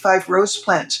 25 rose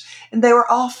plants, and they were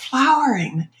all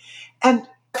flowering. And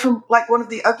from like one of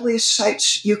the ugliest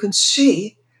sights you can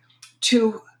see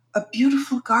to a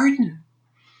beautiful garden.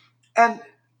 And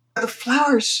the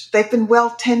flowers, they've been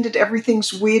well tended,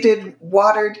 everything's weeded,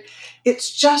 watered.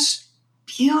 It's just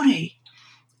beauty.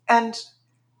 And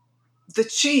the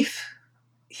chief,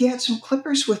 he had some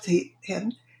clippers with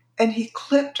him, and he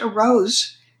clipped a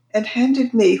rose and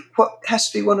handed me what has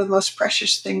to be one of the most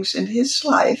precious things in his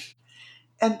life.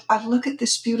 And I look at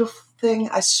this beautiful thing,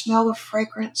 I smell the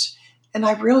fragrance, and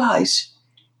I realize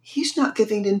he's not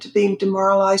giving in to being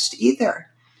demoralized either.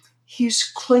 He's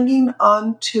clinging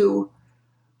on to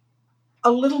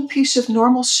a little piece of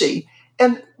normalcy.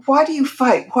 And why do you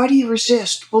fight? Why do you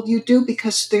resist? Well, you do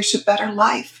because there's a better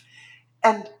life.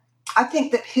 And I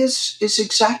think that his is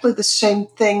exactly the same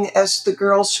thing as the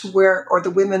girls who wear, or the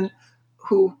women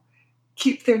who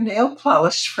keep their nail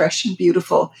polish fresh and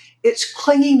beautiful. It's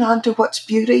clinging on to what's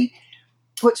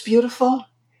beautiful.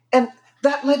 And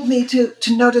that led me to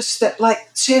notice that, like,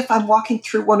 say if I'm walking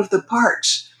through one of the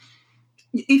parks,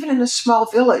 even in a small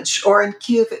village or in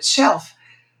Kiev itself,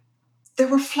 there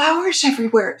were flowers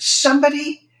everywhere.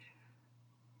 Somebody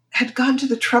had gone to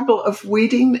the trouble of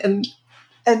weeding and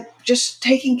just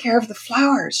taking care of the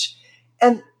flowers.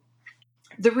 And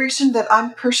the reason that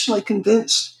I'm personally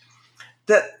convinced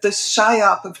that the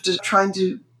psyop of trying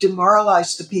to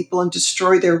demoralize the people and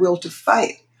destroy their will to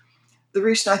fight, the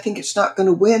reason I think it's not going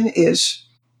to win is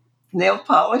nail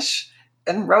polish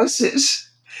and roses.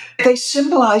 They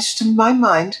symbolize, to my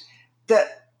mind,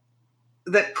 that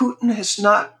Putin has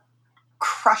not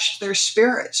crushed their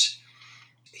spirits.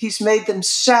 He's made them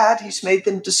sad. He's made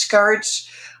them discouraged.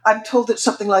 I'm told that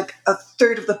something like a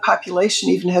third of the population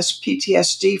even has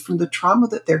PTSD from the trauma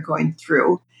that they're going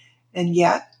through. And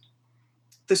yet,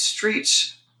 the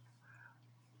streets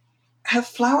have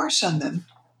flowers on them.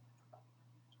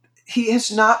 He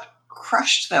has not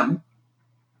crushed them.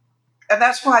 And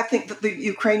that's why I think that the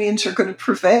Ukrainians are going to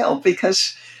prevail,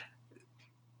 because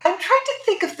I'm trying to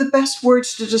think of the best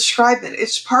words to describe it.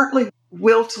 It's partly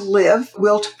will to live,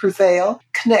 will to prevail,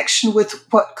 connection with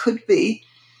what could be.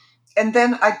 And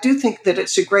then I do think that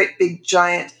it's a great big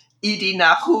giant Idi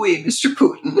Nahui, Mr.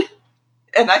 Putin.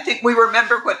 And I think we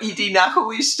remember what Idi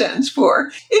Nahui stands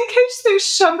for. In case there's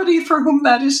somebody for whom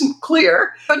that isn't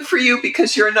clear, good for you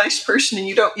because you're a nice person and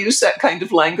you don't use that kind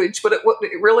of language. But what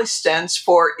it really stands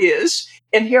for is,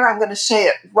 and here I'm going to say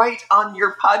it right on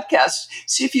your podcast,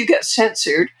 see if you get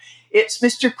censored. It's,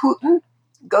 Mr. Putin,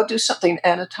 go do something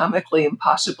anatomically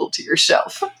impossible to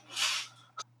yourself.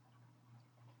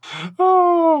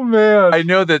 Oh man! I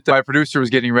know that my producer was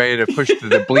getting ready to push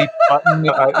the bleep button.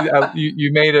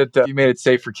 You made it. You made it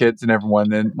safe for kids and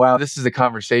everyone. And wow, this is a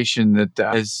conversation that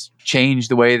has changed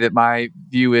the way that my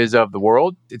view is of the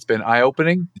world. It's been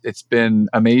eye-opening. It's been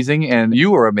amazing, and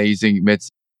you are amazing,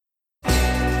 Mitzi.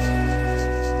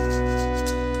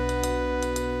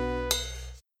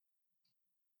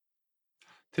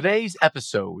 Today's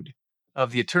episode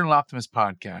of the Eternal Optimist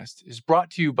podcast is brought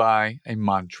to you by a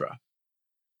mantra.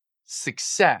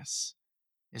 Success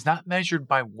is not measured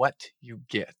by what you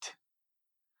get.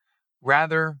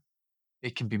 Rather,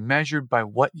 it can be measured by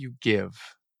what you give.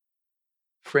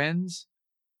 Friends,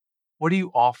 what are you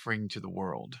offering to the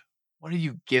world? What are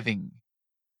you giving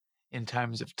in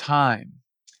times of time,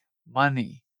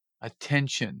 money,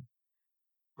 attention,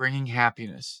 bringing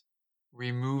happiness,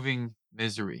 removing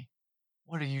misery?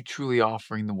 What are you truly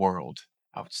offering the world?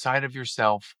 Outside of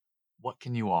yourself, what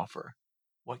can you offer?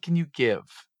 What can you give?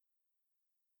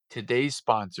 Today's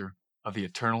sponsor of the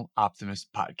Eternal Optimist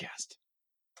podcast.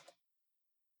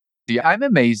 I'm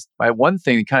amazed by one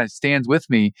thing that kind of stands with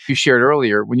me. You shared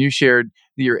earlier when you shared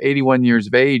that you're 81 years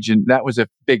of age, and that was a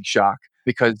big shock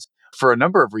because for a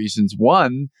number of reasons.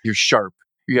 One, you're sharp.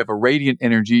 You have a radiant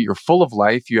energy. You're full of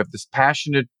life. You have this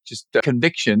passionate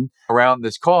conviction around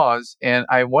this cause. And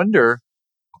I wonder,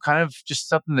 kind of just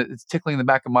something that is tickling the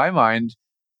back of my mind,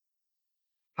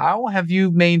 how have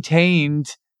you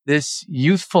maintained this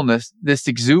youthfulness, this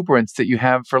exuberance that you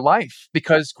have for life.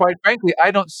 Because quite frankly,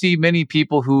 I don't see many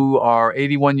people who are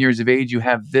 81 years of age who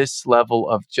have this level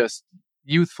of just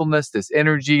youthfulness, this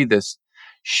energy, this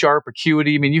sharp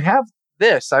acuity. I mean, you have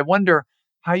this. I wonder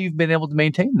how you've been able to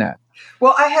maintain that.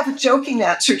 Well, I have a joking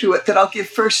answer to it that I'll give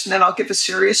first, and then I'll give a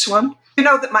serious one. You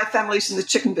know that my family's in the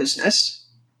chicken business.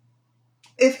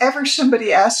 If ever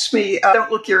somebody asks me, don't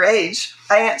look your age,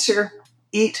 I answer,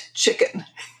 eat chicken.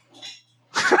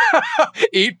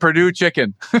 Eat Perdue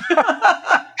chicken.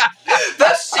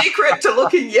 The secret to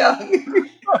looking young.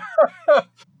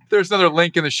 There's another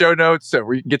link in the show notes so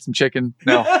where you can get some chicken.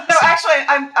 No, actually,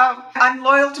 I'm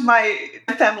loyal to my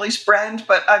family's brand,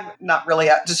 but I'm not really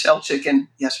out to sell chicken.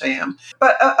 Yes, I am.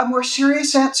 But a more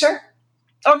serious answer?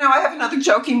 Oh, no, I have another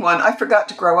joking one. I forgot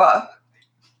to grow up.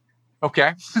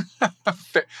 Okay.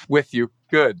 With you.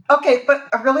 Good. Okay, but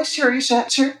a really serious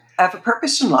answer. I have a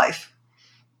purpose in life.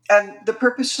 And the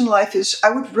purpose in life is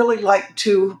I would really like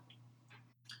to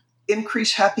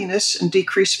increase happiness and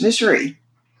decrease misery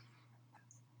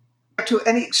to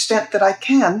any extent that I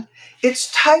can.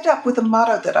 It's tied up with a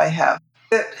motto that I have,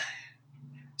 that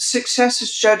success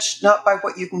is judged not by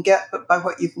what you can get, but by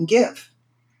what you can give.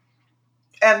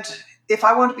 And if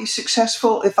I want to be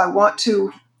successful, if I want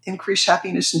to increase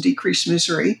happiness and decrease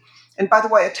misery, and by the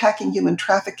way, attacking human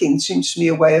trafficking seems to me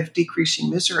a way of decreasing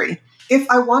misery. If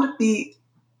I want to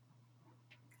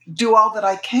do all that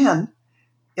I can,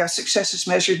 success is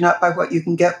measured not by what you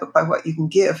can get, but by what you can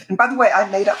give. And by the way, I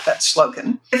made up that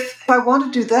slogan. If I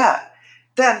want to do that,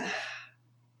 then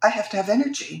I have to have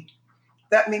energy.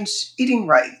 That means eating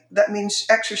right. That means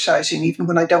exercising even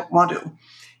when I don't want to.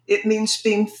 It means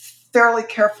being fairly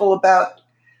careful about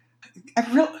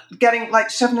getting like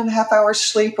 7.5 hours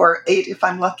sleep, or 8 if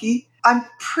I'm lucky. I'm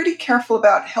pretty careful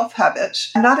about health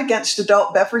habits. I'm not against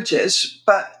adult beverages,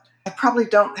 but I probably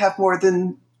don't have more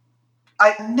than,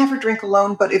 I never drink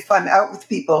alone, but if I'm out with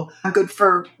people, I'm good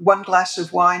for 1 glass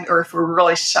of wine, or if we're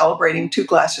really celebrating, 2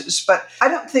 glasses. But I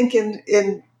don't think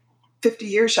in 50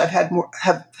 years I've had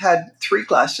 3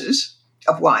 glasses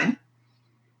of wine.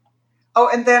 Oh,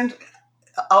 and then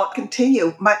I'll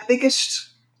continue. My biggest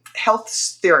health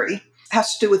theory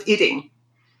has to do with eating.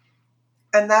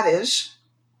 And that is,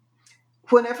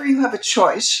 whenever you have a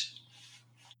choice,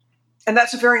 and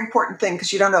that's a very important thing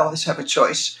because you don't always have a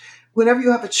choice. Whenever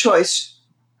you have a choice,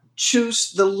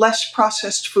 choose the less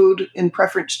processed food in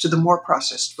preference to the more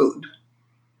processed food.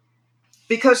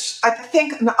 Because I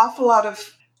think an awful lot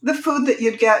of the food that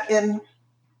you'd get in,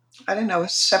 I don't know, a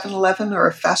 7-Eleven or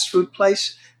a fast food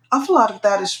place, an awful lot of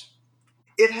that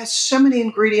it has so many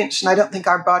ingredients, and I don't think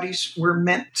our bodies were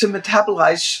meant to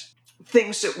metabolize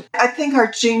things that I think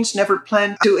our genes never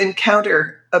planned to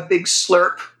encounter a big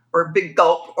slurp or a big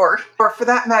gulp, or for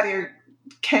that matter,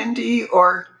 candy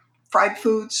or fried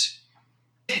foods.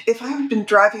 If I've been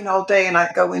driving all day and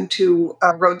I go into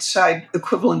a roadside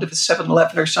equivalent of a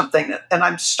 7-Eleven or something, and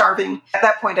I'm starving, at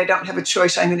that point I don't have a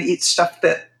choice. I'm going to eat stuff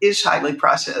that is highly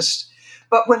processed.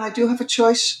 But when I do have a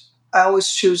choice, I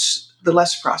always choose the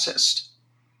less processed.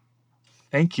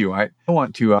 Thank you. I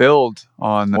want to build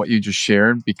on what you just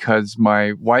shared because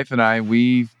my wife and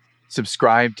we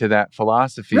subscribe to that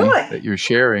philosophy that you're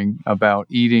sharing about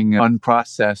eating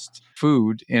unprocessed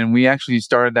food. And we actually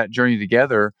started that journey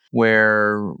together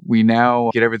where we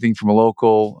now get everything from a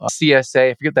local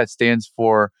CSA. I forget what that stands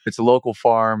for. It's a local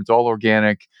farm. It's all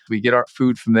organic. We get our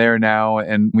food from there now.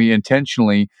 And we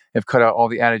intentionally have cut out all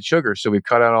the added sugar. So we've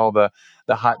cut out all the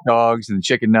hot dogs and the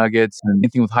chicken nuggets and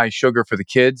anything with high sugar for the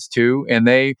kids too. And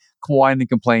they whined and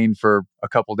complained for a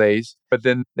couple days, but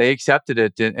then they accepted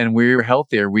it and we're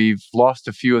healthier. We've lost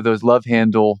a few of those love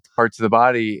handle parts of the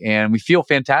body and we feel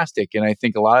fantastic. And I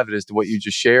think a lot of it is to what you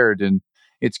just shared. And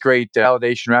it's great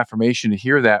validation or affirmation to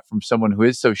hear that from someone who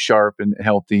is so sharp and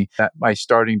healthy that by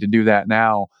starting to do that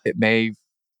now, it may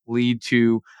lead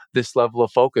to this level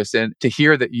of focus. And to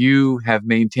hear that you have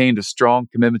maintained a strong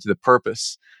commitment to the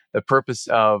purpose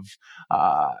of,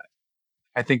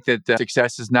 I think that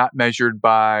success is not measured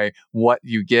by what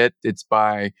you get, it's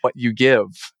by what you give.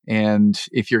 And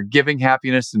if you're giving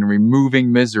happiness and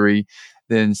removing misery,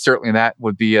 then certainly that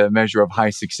would be a measure of high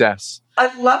success.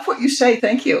 I love what you say.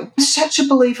 Thank you. I'm such a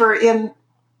believer in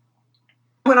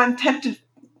when I'm tempted,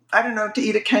 I don't know, to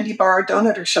eat a candy bar or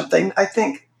donut or something, I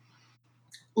think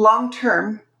long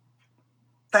term,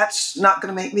 that's not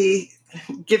going to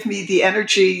give me the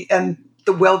energy and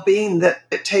the well-being that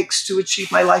it takes to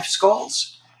achieve my life's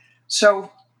goals.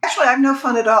 So actually, I have no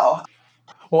fun at all.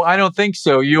 Well, I don't think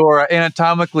so. Your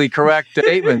anatomically correct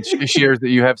statement shares that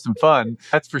you have some fun.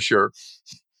 That's for sure.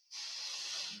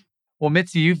 Well,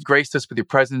 Mitzi, you've graced us with your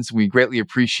presence. We greatly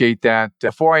appreciate that.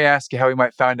 Before I ask you how we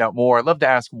might find out more, I'd love to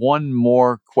ask one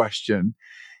more question.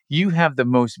 You have the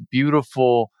most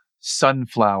beautiful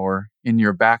sunflower in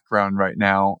your background right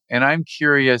now. And I'm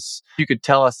curious if you could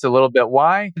tell us a little bit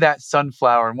why that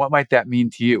sunflower and what might that mean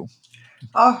to you?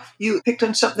 Oh, you picked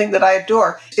on something that I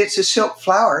adore. It's a silk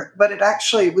flower, but it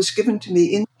actually was given to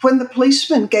me when the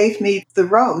policeman gave me the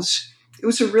rose. It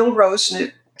was a real rose, and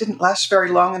it didn't last very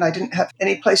long, and I didn't have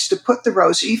any place to put the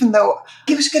rose, even though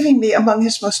he was giving me among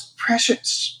his most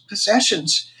precious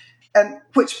possessions, and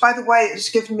which, by the way, has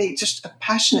given me just a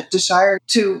passionate desire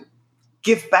to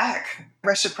give back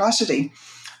reciprocity.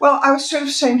 Well, I was sort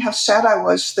of saying how sad I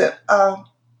was that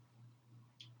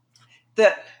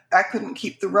I couldn't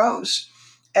keep the rose.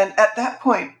 And at that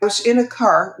point, I was in a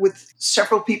car with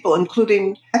several people,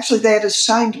 including, actually, they had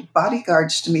assigned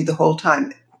bodyguards to me the whole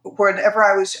time. Whenever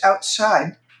I was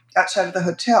outside of the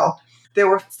hotel, there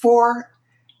were 4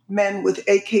 men with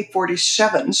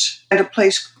AK-47s and a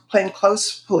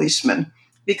plainclothes policeman,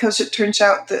 because it turns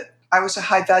out that I was a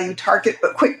high-value target.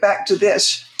 But quick, back to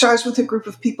this. So I was with a group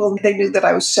of people, and they knew that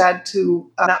I was sad to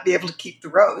not be able to keep the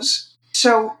rose.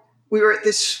 So we were at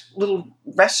this little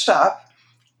rest stop,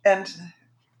 and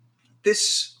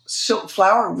this silk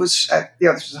flower was,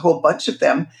 there's a whole bunch of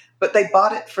them, but they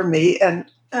bought it for me, and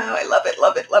I love it,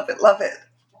 love it, love it, love it.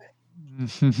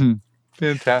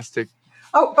 Fantastic.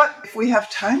 Oh, but if we have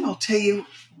time, I'll tell you,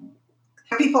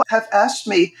 people have asked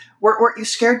me, weren't you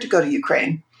scared to go to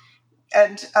Ukraine?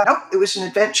 And no, it was an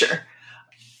adventure.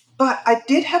 But I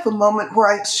did have a moment where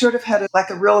I sort of had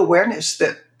a real awareness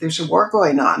that there's a war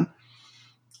going on.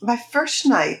 My first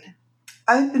night,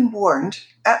 I'd been warned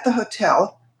at the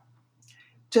hotel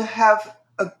to have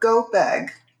a go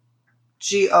bag,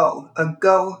 G-O, a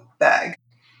go bag,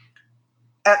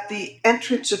 at the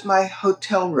entrance of my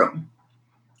hotel room.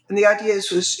 And the idea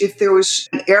was if there was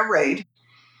an air raid,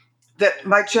 that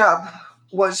my job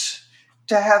was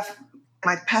to have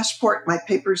my passport, my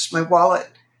papers, my wallet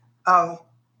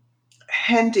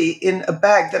handy in a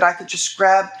bag that I could just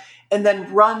grab and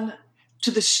then run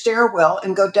to the stairwell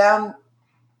and go down,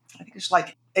 I think it's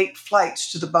like 8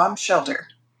 flights to the bomb shelter.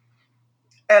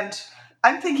 And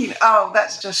I'm thinking, oh,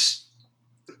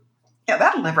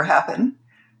 that'll never happen.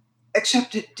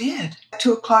 Except it did. At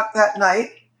 2:00 that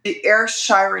night, the air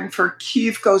siren for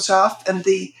Kyiv goes off, and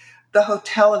the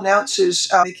hotel announces,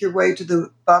 make your way to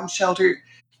the bomb shelter.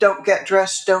 Don't get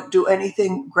dressed. Don't do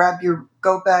anything. Grab your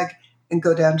go bag and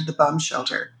go down to the bomb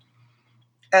shelter.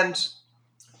 And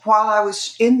while I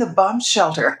was in the bomb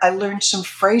shelter, I learned some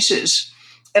phrases.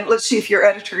 And let's see if your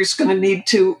editor is going to need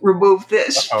to remove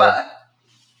this. Uh-oh. But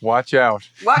watch out.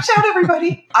 Watch out,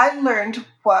 everybody. I learned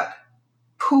what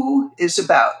POO is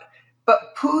about.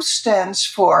 But POO stands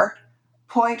for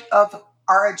point of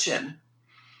origin.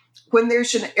 When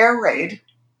there's an air raid,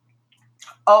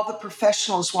 all the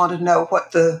professionals want to know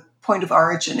what the point of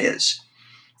origin is.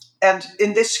 And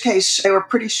in this case, they were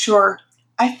pretty sure.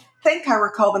 I think I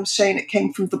recall them saying it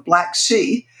came from the Black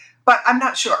Sea, but I'm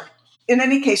not sure. In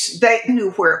any case, they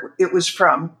knew where it was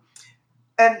from.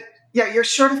 And yeah, you're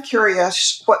sort of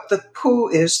curious what the POO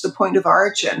is, the point of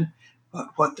origin, but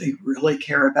what they really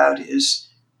care about is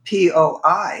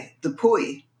POI, the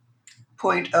POI,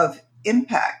 point of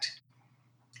impact.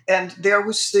 And there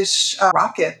was this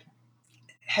rocket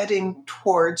heading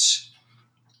towards,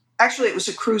 actually it was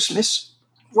a cruise missile.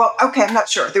 Well, okay, I'm not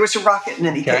sure. There was a rocket in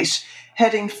any case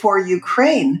heading for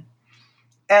Ukraine.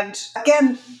 And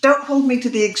again, don't hold me to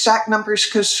the exact numbers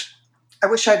because I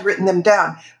wish I'd written them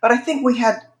down. But I think we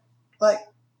had like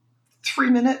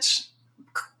 3 minutes,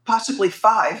 possibly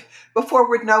 5, before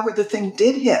we'd know where the thing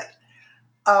did hit.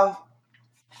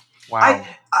 Wow.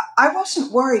 I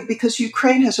wasn't worried because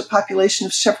Ukraine has a population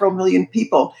of several million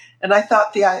people, and I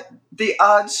thought the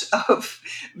odds of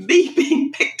me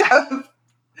being picked out of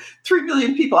 3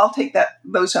 million people, I'll take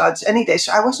those odds any day.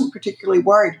 So I wasn't particularly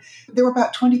worried. There were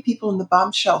about 20 people in the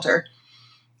bomb shelter,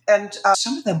 and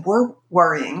some of them were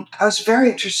worrying. I was very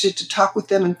interested to talk with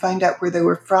them and find out where they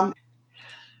were from.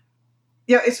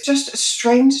 It's just a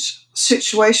strange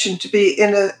situation to be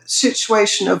in a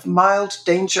situation of mild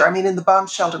danger. I mean, in the bomb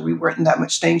shelter, we weren't in that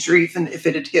much danger, even if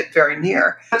it had hit very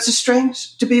near. It's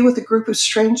strange to be with a group of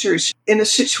strangers in a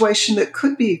situation that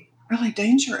could be really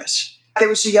dangerous. There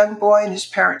was a young boy and his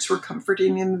parents were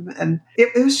comforting him. And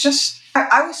it was just,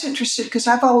 I was interested because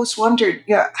I've always wondered,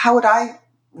 how would I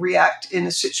react in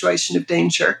a situation of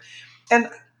danger? And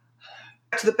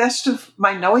to the best of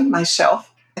my knowing myself,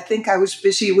 I think I was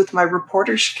busy with my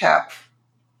reporter's cap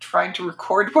trying to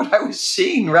record what I was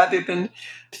seeing rather than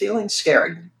feeling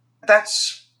scared.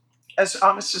 That's as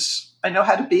honest as I know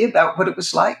how to be about what it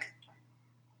was like.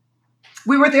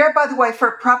 We were there, by the way,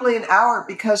 for probably an hour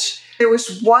because there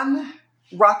was one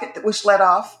rocket that was let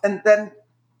off and then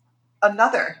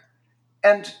another.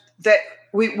 And that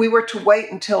we were to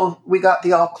wait until we got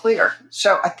the all clear.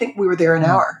 So I think we were there an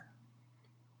hour.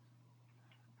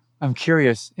 I'm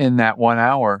curious, in that 1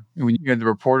 hour, when you had the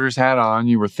reporter's hat on,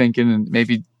 you were thinking and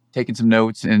maybe taking some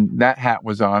notes, and that hat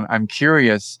was on. I'm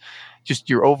curious, just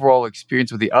your overall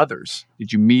experience with the others.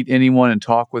 Did you meet anyone and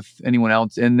talk with anyone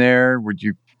else in there? Would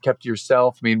you kept to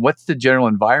yourself? I mean, what's the general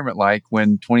environment like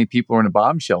when 20 people are in a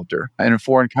bomb shelter in a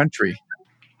foreign country?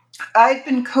 I'd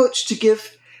been coached to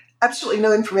give absolutely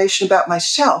no information about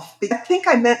myself. I think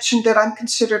I mentioned that I'm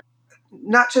considered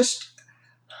not just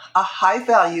a high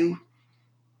value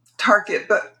target,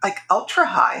 but like ultra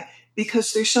high,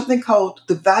 because there's something called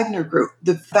the Wagner Group.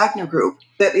 The Wagner Group,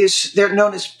 they're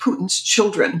known as Putin's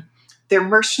children. They're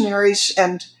mercenaries,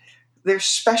 and their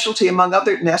specialty, among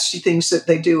other nasty things that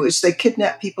they do, is they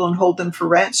kidnap people and hold them for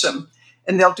ransom.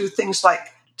 And they'll do things like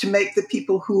to make the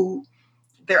people who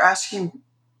they're asking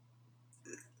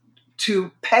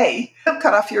to pay, they'll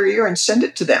cut off your ear and send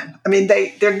it to them. I mean,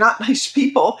 they're not nice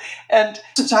people. And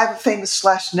since I have a famous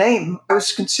last name, I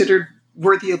was considered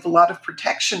worthy of a lot of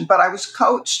protection, but I was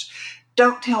coached.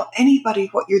 Don't tell anybody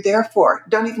what you're there for.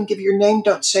 Don't even give your name.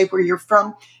 Don't say where you're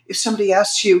from. If somebody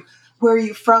asks you, where are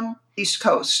you from? East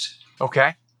Coast.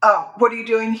 Okay. What are you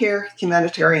doing here?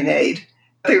 Humanitarian aid.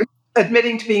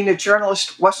 Admitting to being a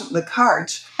journalist wasn't in the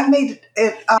cards. I made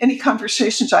it, any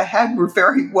conversations I had were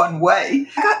very one way.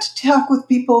 I got to talk with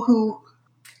people who,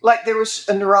 like there was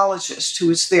a neurologist who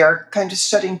was there kind of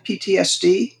studying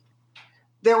PTSD.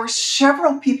 There were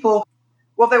several people,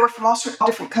 well, they were from all sorts of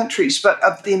different countries, but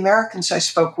of the Americans I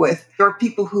spoke with, there were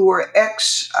people who were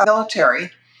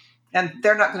ex-military, and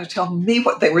they're not going to tell me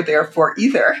what they were there for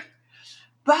either.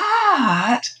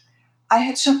 But I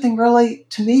had something really,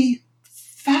 to me,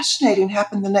 fascinating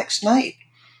happened the next night.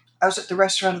 I was at the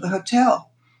restaurant of the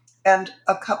hotel, and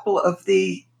a couple of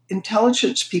the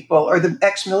intelligence people or the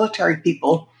ex-military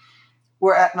people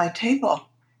were at my table.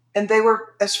 And they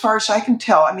were, as far as I can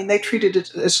tell, I mean, they treated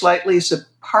it as lightly as a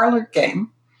parlor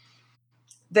game.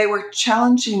 They were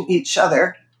challenging each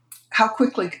other how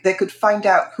quickly they could find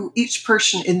out who each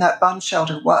person in that bomb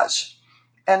shelter was.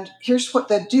 And here's what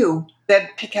they'd do.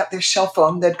 They'd pick out their cell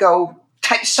phone, they'd go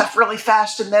type stuff really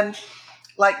fast, and then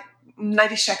like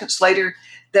 90 seconds later,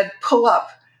 they'd pull up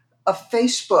a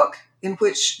Facebook in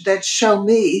which they'd show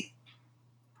me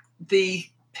the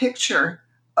picture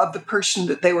of the person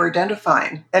that they were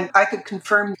identifying. And I could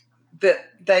confirm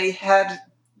that they had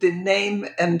the name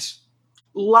and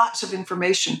lots of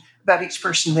information about each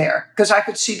person there because I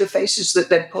could see the faces that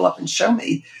they'd pull up and show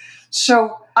me.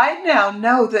 So I now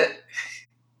know that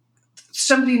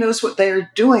somebody knows what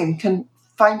they're doing can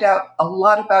find out a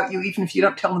lot about you, even if you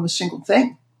don't tell them a single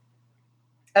thing.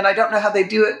 And I don't know how they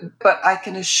do it, but I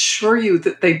can assure you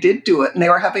that they did do it. And they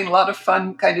were having a lot of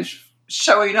fun kind of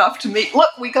showing off to me. Look,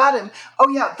 we got him. Oh,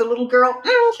 yeah, the little girl,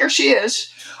 here she is.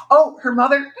 Oh, her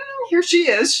mother, here she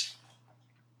is.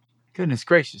 Goodness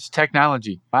gracious,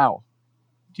 technology. Wow.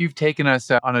 You've taken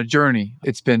us on a journey.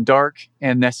 It's been dark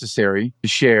and necessary to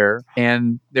share,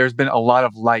 and there's been a lot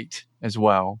of light as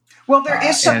well. Well, there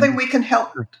is something we can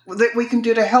help, that we can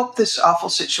do to help this awful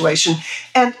situation.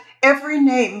 And every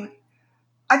name,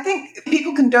 I think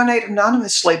people can donate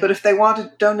anonymously, but if they want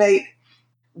to donate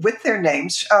with their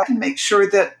names, I can make sure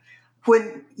that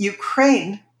when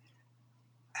Ukraine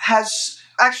has,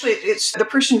 actually, it's the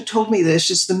person who told me this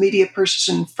is the media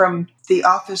person from the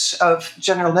office of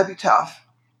General Nebutov.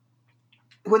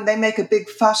 When they make a big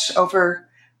fuss over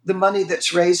the money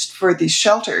that's raised for these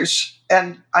shelters,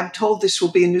 and I'm told this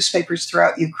will be in newspapers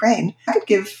throughout Ukraine, I could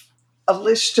give a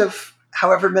list of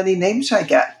however many names I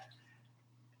get.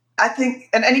 I think,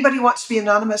 and anybody who wants to be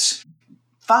anonymous,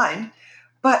 fine,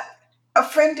 but a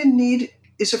friend in need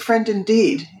is a friend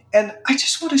indeed. And I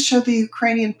just want to show the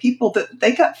Ukrainian people that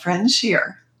they got friends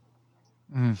here.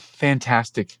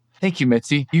 Fantastic. Thank you,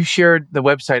 Mitzi. You shared the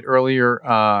website earlier,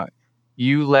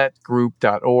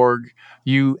 uletgroup.org,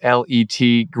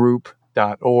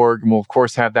 uletgroup.org. And we'll, of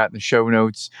course, have that in the show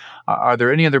notes. Are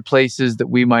there any other places that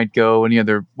we might go, any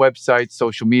other websites,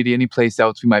 social media, any place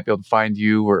else we might be able to find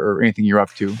you or anything you're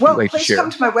up to? Well, please come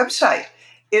to my website.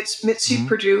 It's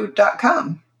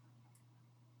mitziperdue.com.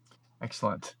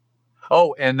 Excellent.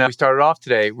 Oh, and we started off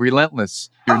today, Relentless,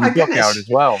 your new book out as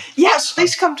well. Yes,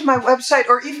 please come to my website,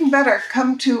 or even better,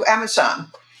 come to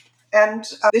Amazon. And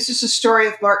this is a story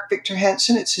of Mark Victor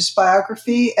Hansen. It's his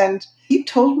biography, and he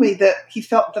told me that he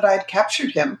felt that I had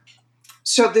captured him.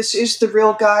 So this is the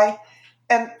real guy.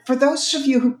 And for those of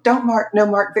you who don't know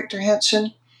Mark Victor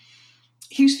Hansen,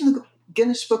 he's in the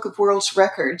Guinness Book of World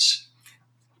Records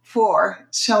for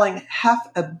selling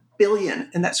 500 million,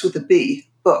 and that's with a B,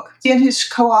 book. He and his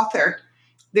co-author,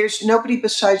 there's nobody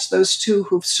besides those two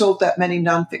who've sold that many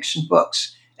nonfiction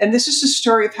books. And this is the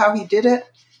story of how he did it.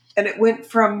 And it went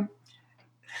from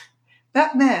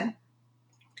that man,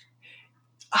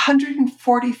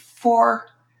 144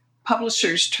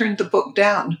 publishers turned the book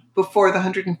down before the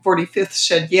 145th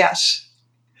said yes.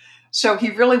 So he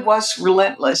really was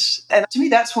relentless. And to me,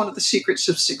 that's one of the secrets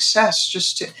of success,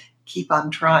 just to keep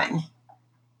on trying.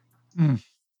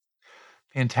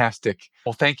 Fantastic.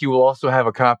 Well, thank you. We'll also have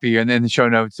a copy and in the show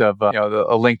notes of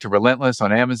a link to Relentless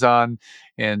on Amazon.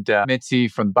 And Mitzi,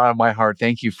 from the bottom of my heart,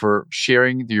 thank you for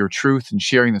sharing your truth and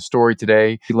sharing the story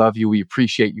today. We love you. We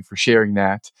appreciate you for sharing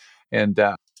that. And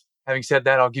having said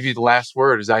that, I'll give you the last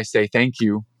word as I say thank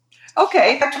you.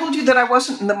 Okay, I told you that I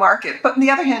wasn't in the market. But on the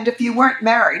other hand, if you weren't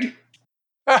married...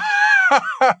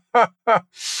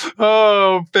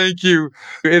 Oh, thank you.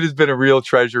 It has been a real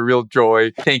treasure, real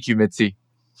joy. Thank you, Mitzi.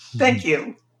 Thank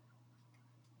you.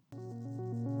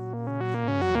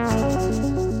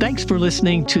 Thanks for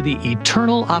listening to the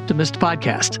Eternal Optimist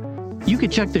podcast. You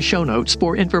can check the show notes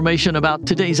for information about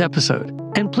today's episode.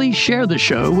 And please share the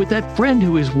show with that friend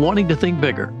who is wanting to think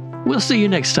bigger. We'll see you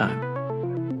next time.